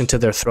attention to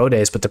their throw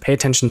days, but to pay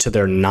attention to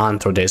their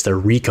non-throw days, their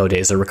reco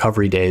days, their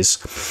recovery days.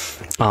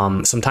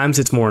 Sometimes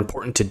it's more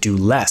important to do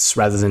less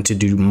rather than to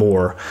do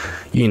more.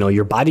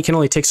 Your body can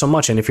only take so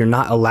much, and if you're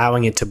not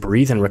allowing it to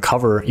breathe and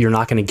recover, you're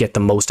not going to get the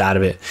most out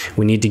of it.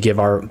 We need to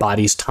give our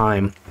bodies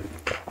time.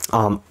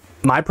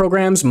 My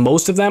programs,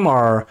 most of them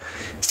are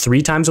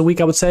 3 times a week,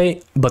 I would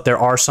say, but there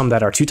are some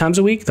that are 2 times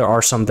a week. There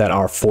are some that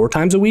are 4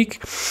 times a week,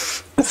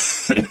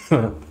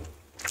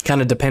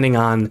 kind of depending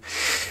on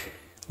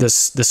the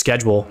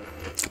schedule.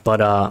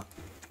 But,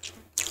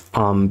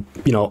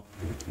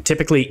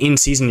 typically in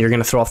season, you're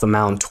going to throw off the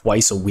mound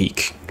twice a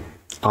week,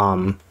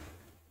 in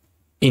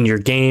your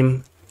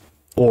game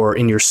or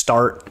in your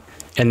start.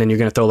 And then you're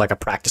going to throw like a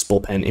practice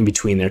bullpen in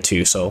between there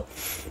too. So,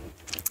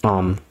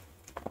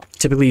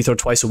 typically you throw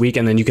twice a week,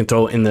 and then you can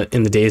throw in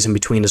the days in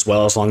between as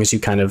well, as long as you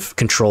kind of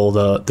control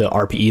the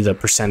RPE, the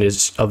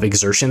percentage of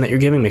exertion that you're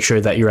giving. Make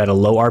sure that you're at a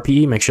low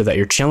RPE, make sure that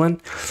you're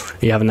chilling,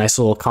 you have a nice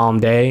little calm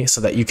day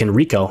so that you can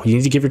reco. You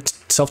need to give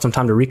yourself some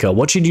time to reco.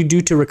 What should you do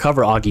to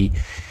recover, Augie?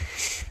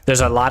 There's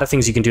a lot of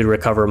things you can do to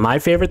recover. My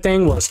favorite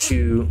thing was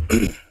to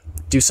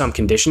do some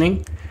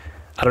conditioning.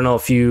 I don't know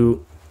if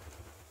you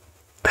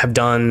have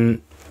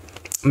done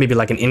maybe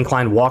like an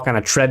incline walk on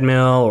a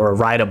treadmill or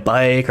ride a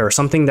bike or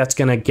something that's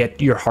going to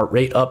get your heart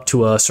rate up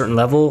to a certain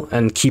level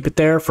and keep it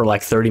there for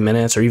like 30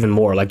 minutes or even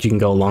more. Like, you can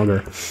go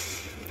longer,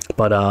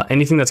 but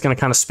anything that's going to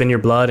kind of spin your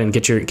blood and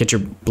get your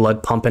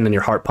blood pumping and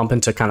your heart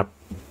pumping to kind of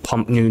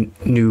pump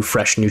new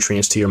fresh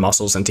nutrients to your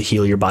muscles and to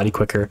heal your body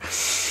quicker.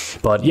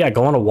 But yeah,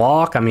 go on a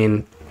walk. I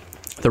mean,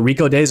 the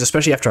Rico days,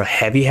 especially after a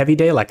heavy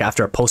day, like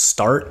after a post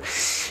start,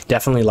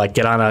 definitely like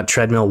get on a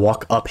treadmill,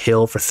 walk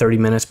uphill for 30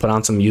 minutes, put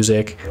on some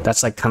music.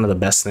 That's like kind of the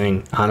best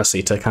thing,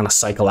 honestly, to kind of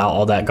cycle out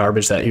all that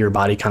garbage that your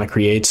body kind of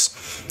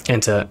creates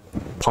and to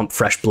pump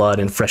fresh blood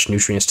and fresh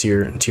nutrients to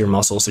your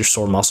muscles, your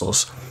sore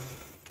muscles.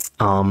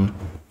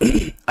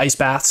 Ice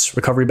baths,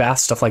 recovery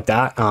baths, stuff like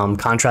that.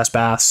 Contrast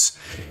baths,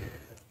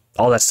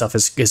 all that stuff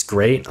is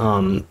great.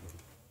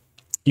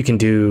 You can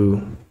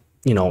do,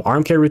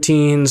 arm care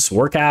routines,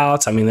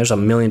 workouts. I mean, there's a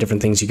million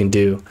different things you can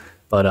do.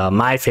 But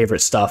my favorite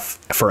stuff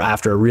for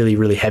after a really,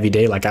 really heavy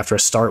day, like after a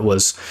start,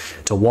 was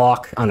to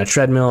walk on a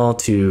treadmill,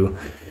 to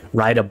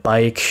ride a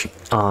bike,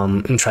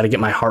 and try to get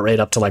my heart rate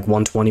up to like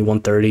 120,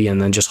 130,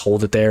 and then just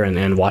hold it there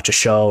and watch a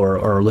show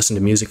or listen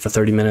to music for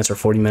 30 minutes or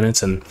 40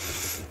 minutes and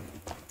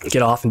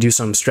get off and do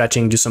some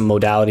stretching, do some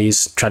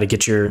modalities, try to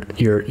get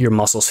your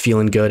muscles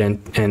feeling good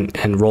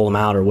and roll them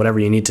out or whatever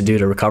you need to do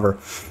to recover.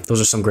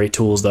 Those are some great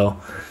tools though.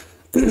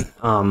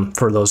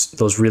 For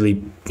those really,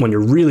 when you're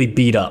really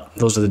beat up,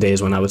 those are the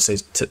days when I would say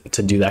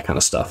to do that kind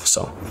of stuff.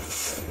 So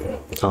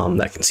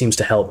that seems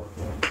to help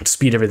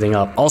speed everything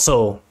up.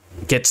 Also,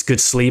 get good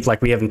sleep.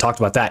 Like, we haven't talked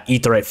about that.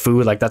 Eat the right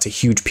food. Like, that's a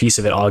huge piece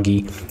of it,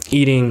 Augie.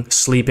 Eating,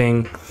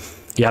 sleeping.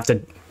 You have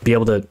to be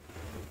able to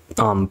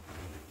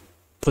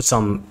put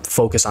some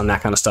focus on that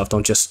kind of stuff.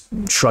 Don't just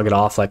shrug it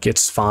off like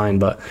it's fine.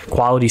 But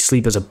quality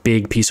sleep is a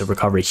big piece of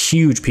recovery,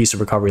 huge piece of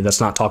recovery that's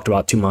not talked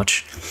about too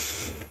much.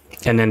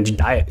 And then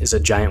diet is a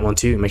giant one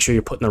too. Make sure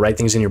you're putting the right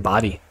things in your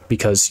body,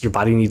 because your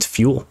body needs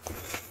fuel.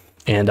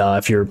 And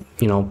if you're,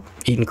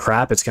 eating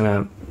crap, it's going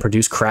to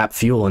produce crap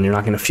fuel, and you're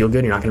not going to feel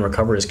good. You're not going to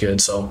recover as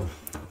good. So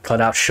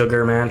cut out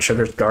sugar, man.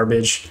 Sugar's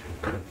garbage.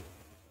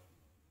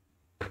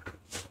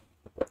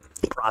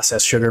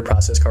 Processed sugar,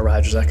 processed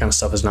carbohydrates, that kind of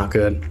stuff is not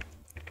good.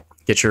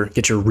 Get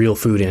your real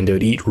food in,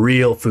 dude. Eat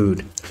real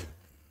food.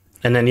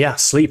 And then, yeah,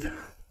 sleep.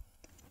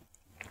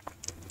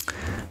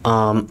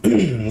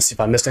 Let's see if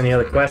I missed any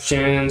other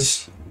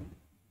questions.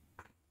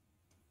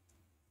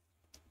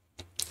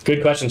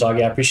 Good questions,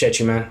 Augie. I appreciate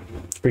you, man.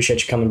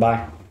 Appreciate you coming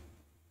by.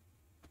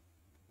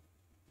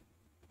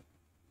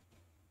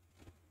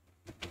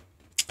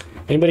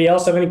 Anybody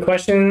else have any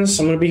questions?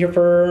 I'm going to be here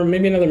for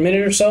maybe another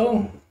minute or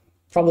so.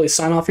 Probably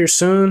sign off here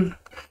soon.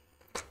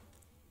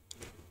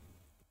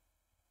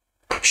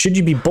 Should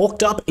you be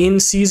bulked up in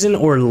season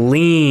or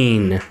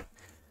lean?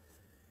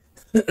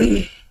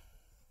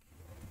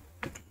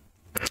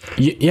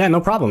 Yeah,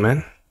 no problem,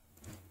 man.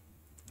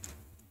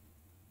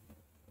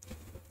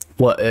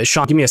 Well,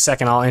 Sean, give me a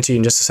second. I'll answer you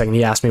in just a second.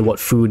 He asked me, what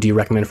food do you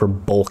recommend for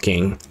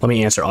bulking? Let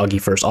me answer Augie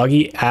first.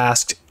 Augie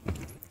asked,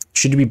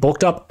 should you be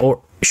bulked up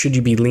or should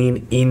you be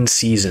lean in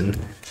season?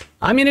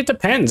 I mean, it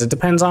depends. It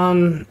depends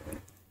on...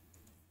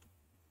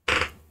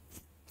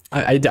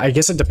 I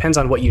guess it depends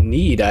on what you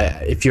need.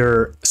 If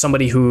you're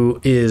somebody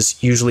who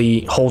is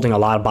usually holding a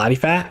lot of body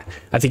fat,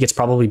 I think it's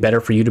probably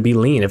better for you to be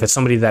lean. If it's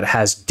somebody that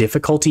has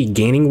difficulty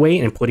gaining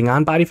weight and putting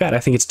on body fat,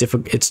 I think it's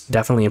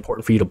definitely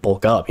important for you to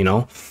bulk up, you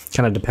know?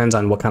 Kind of depends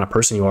on what kind of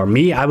person you are.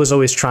 Me, I was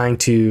always trying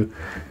to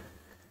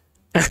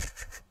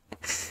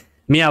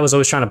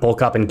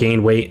bulk up and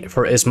gain weight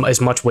for as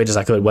much weight as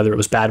I could, whether it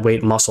was bad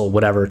weight, muscle,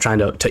 whatever, trying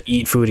to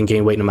eat food and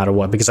gain weight no matter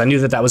what, because I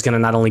knew that was going to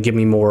not only give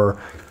me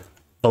more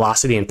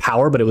velocity and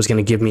power, but it was going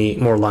to give me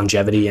more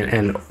longevity,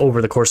 and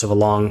over the course of a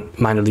long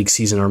minor league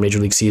season or major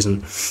league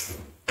season,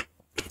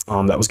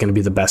 that was going to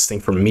be the best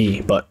thing for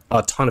me. But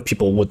a ton of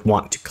people would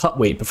want to cut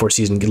weight before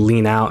season,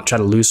 lean out, try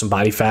to lose some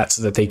body fat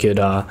so that they could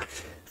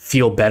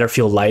feel better,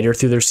 feel lighter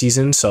through their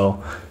season.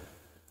 So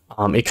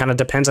it kind of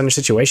depends on your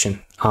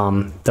situation.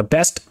 The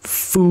best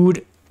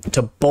food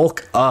to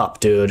bulk up,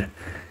 dude.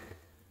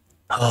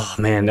 Oh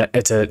man,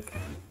 it's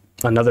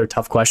another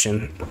tough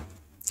question.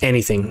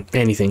 Anything.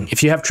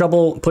 If you have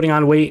trouble putting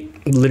on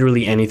weight,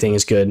 literally anything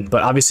is good.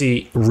 But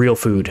obviously, real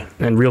food.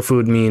 And real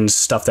food means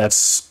stuff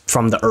that's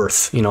from the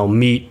earth. You know,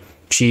 meat,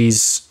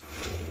 cheese,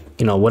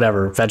 you know,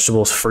 whatever,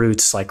 vegetables,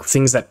 fruits, like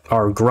things that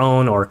are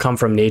grown or come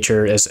from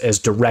nature as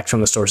direct from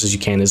the source as you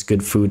can is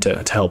good food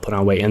to help put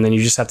on weight. And then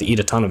you just have to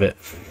eat a ton of it.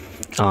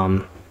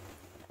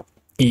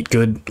 Eat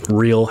good,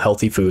 real,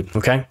 healthy food,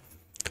 okay?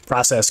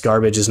 Processed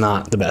garbage is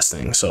not the best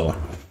thing. So,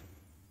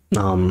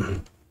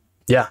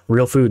 yeah,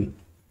 real food.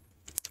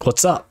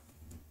 What's up?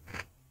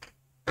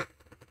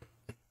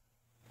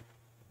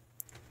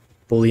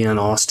 Bullion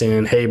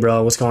Austin. Hey,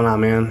 bro. What's going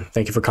on, man?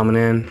 Thank you for coming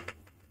in.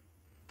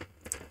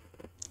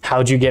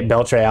 How'd you get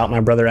Beltre out? My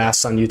brother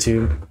asks on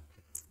YouTube.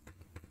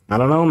 I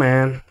don't know,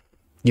 man.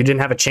 You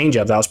didn't have a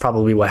changeup. That was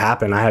probably what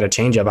happened. I had a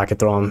changeup. I could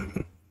throw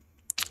him.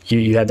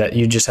 You had that.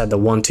 You just had the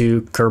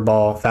 1-2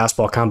 curveball,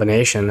 fastball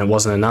combination. It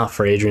wasn't enough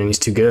for Adrian. He's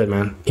too good,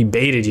 man. He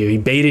baited you. He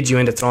baited you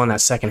into throwing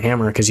that second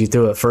hammer because you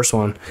threw the first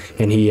one,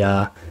 and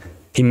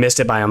he missed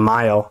it by a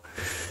mile.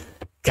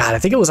 God, I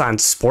think it was on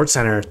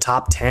SportsCenter,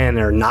 top 10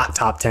 or not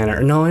top 10.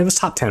 Or no, it was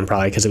top 10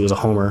 probably because it was a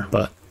homer.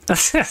 But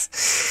yeah,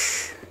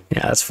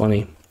 that's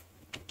funny.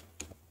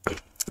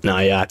 No,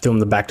 yeah, I threw him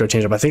the backdoor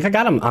changeup. I think I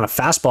got him on a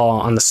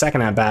fastball on the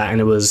second at bat, and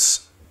it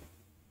was...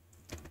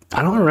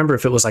 I don't remember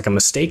if it was like a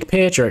mistake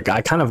pitch or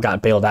I kind of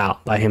got bailed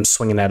out by him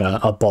swinging at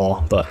a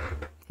ball. But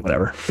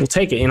whatever. We'll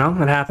take it, you know?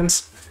 It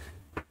happens.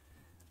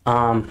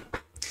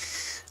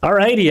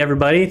 Alrighty,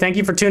 everybody. Thank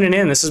you for tuning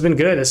in. This has been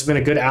good. This has been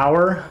a good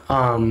hour.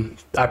 I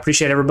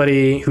appreciate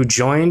everybody who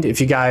joined. If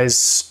you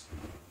guys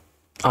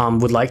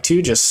would like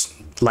to, just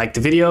like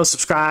the video,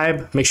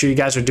 subscribe, make sure you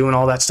guys are doing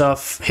all that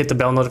stuff. Hit the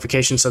bell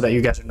notification so that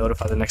you guys are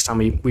notified the next time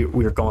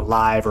we are going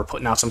live or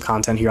putting out some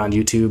content here on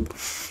YouTube.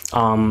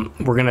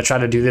 We're going to try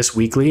to do this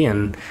weekly,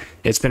 and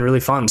it's been really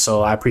fun.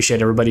 So I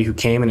appreciate everybody who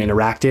came and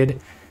interacted.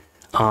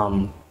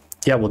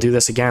 Yeah, we'll do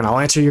this again. I'll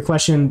answer your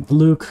question,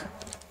 Luke.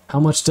 How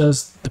much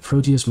does the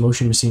Proteus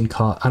motion machine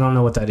cost? I don't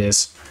know what that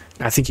is.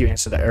 I think you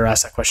answered that or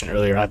asked that question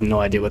earlier. I have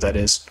no idea what that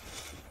is.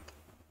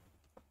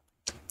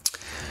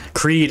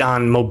 Creed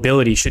on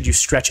mobility. Should you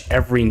stretch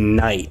every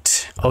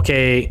night?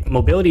 Okay,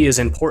 mobility is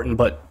important,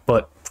 but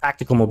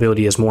practical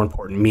mobility is more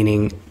important.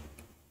 Meaning,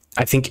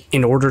 I think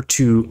in order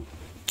to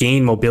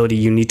gain mobility,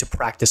 you need to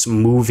practice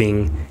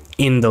moving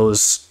in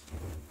those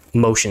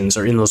motions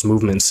or in those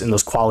movements, in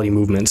those quality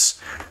movements.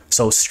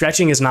 So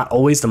stretching is not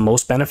always the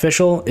most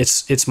beneficial.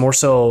 It's more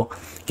so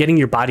getting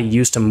your body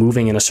used to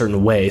moving in a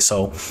certain way.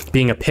 So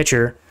being a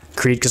pitcher,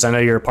 Creed, because I know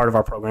you're a part of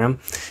our program,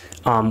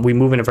 we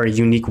move in a very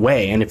unique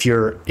way. And if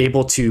you're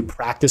able to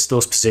practice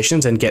those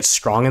positions and get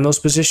strong in those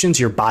positions,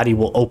 your body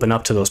will open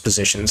up to those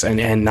positions.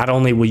 And not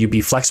only will you be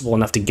flexible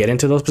enough to get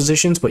into those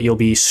positions, but you'll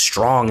be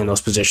strong in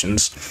those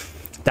positions.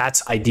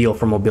 That's ideal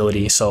for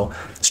mobility. So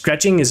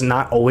stretching is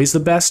not always the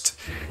best.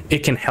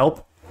 It can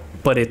help,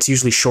 but it's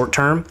usually short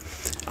term.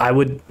 I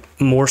would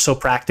more so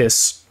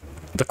practice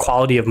the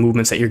quality of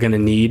movements that you're going to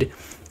need,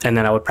 and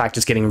then I would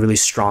practice getting really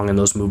strong in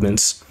those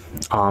movements.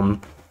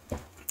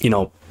 You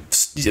know,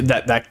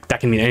 that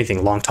can mean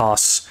anything. Long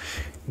toss,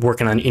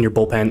 working on in your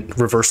bullpen,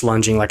 reverse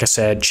lunging, like I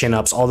said, chin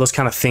ups, all those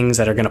kind of things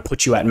that are going to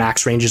put you at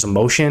max ranges of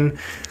motion.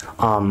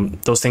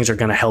 Those things are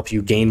going to help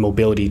you gain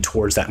mobility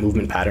towards that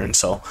movement pattern.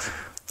 So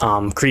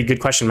Creed, good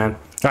question, man.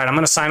 All right, I'm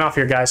going to sign off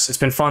here, guys. It's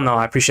been fun, though.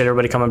 I appreciate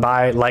everybody coming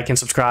by. Like and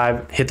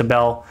subscribe. Hit the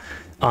bell.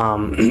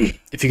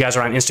 If you guys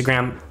are on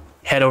Instagram,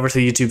 head over to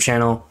the YouTube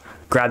channel,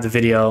 grab the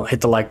video,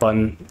 hit the like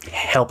button,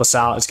 help us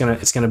out. It's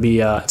gonna be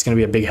a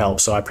big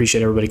help. So I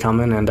appreciate everybody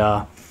coming, and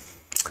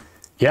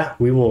yeah,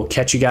 we will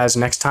catch you guys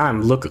next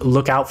time.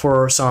 Look out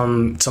for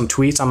some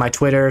tweets on my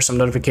Twitter, some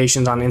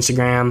notifications on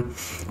Instagram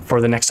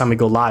for the next time we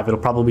go live. It'll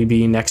probably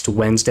be next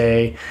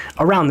Wednesday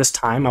around this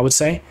time, I would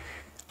say.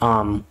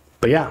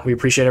 But yeah, we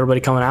appreciate everybody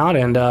coming out,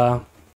 and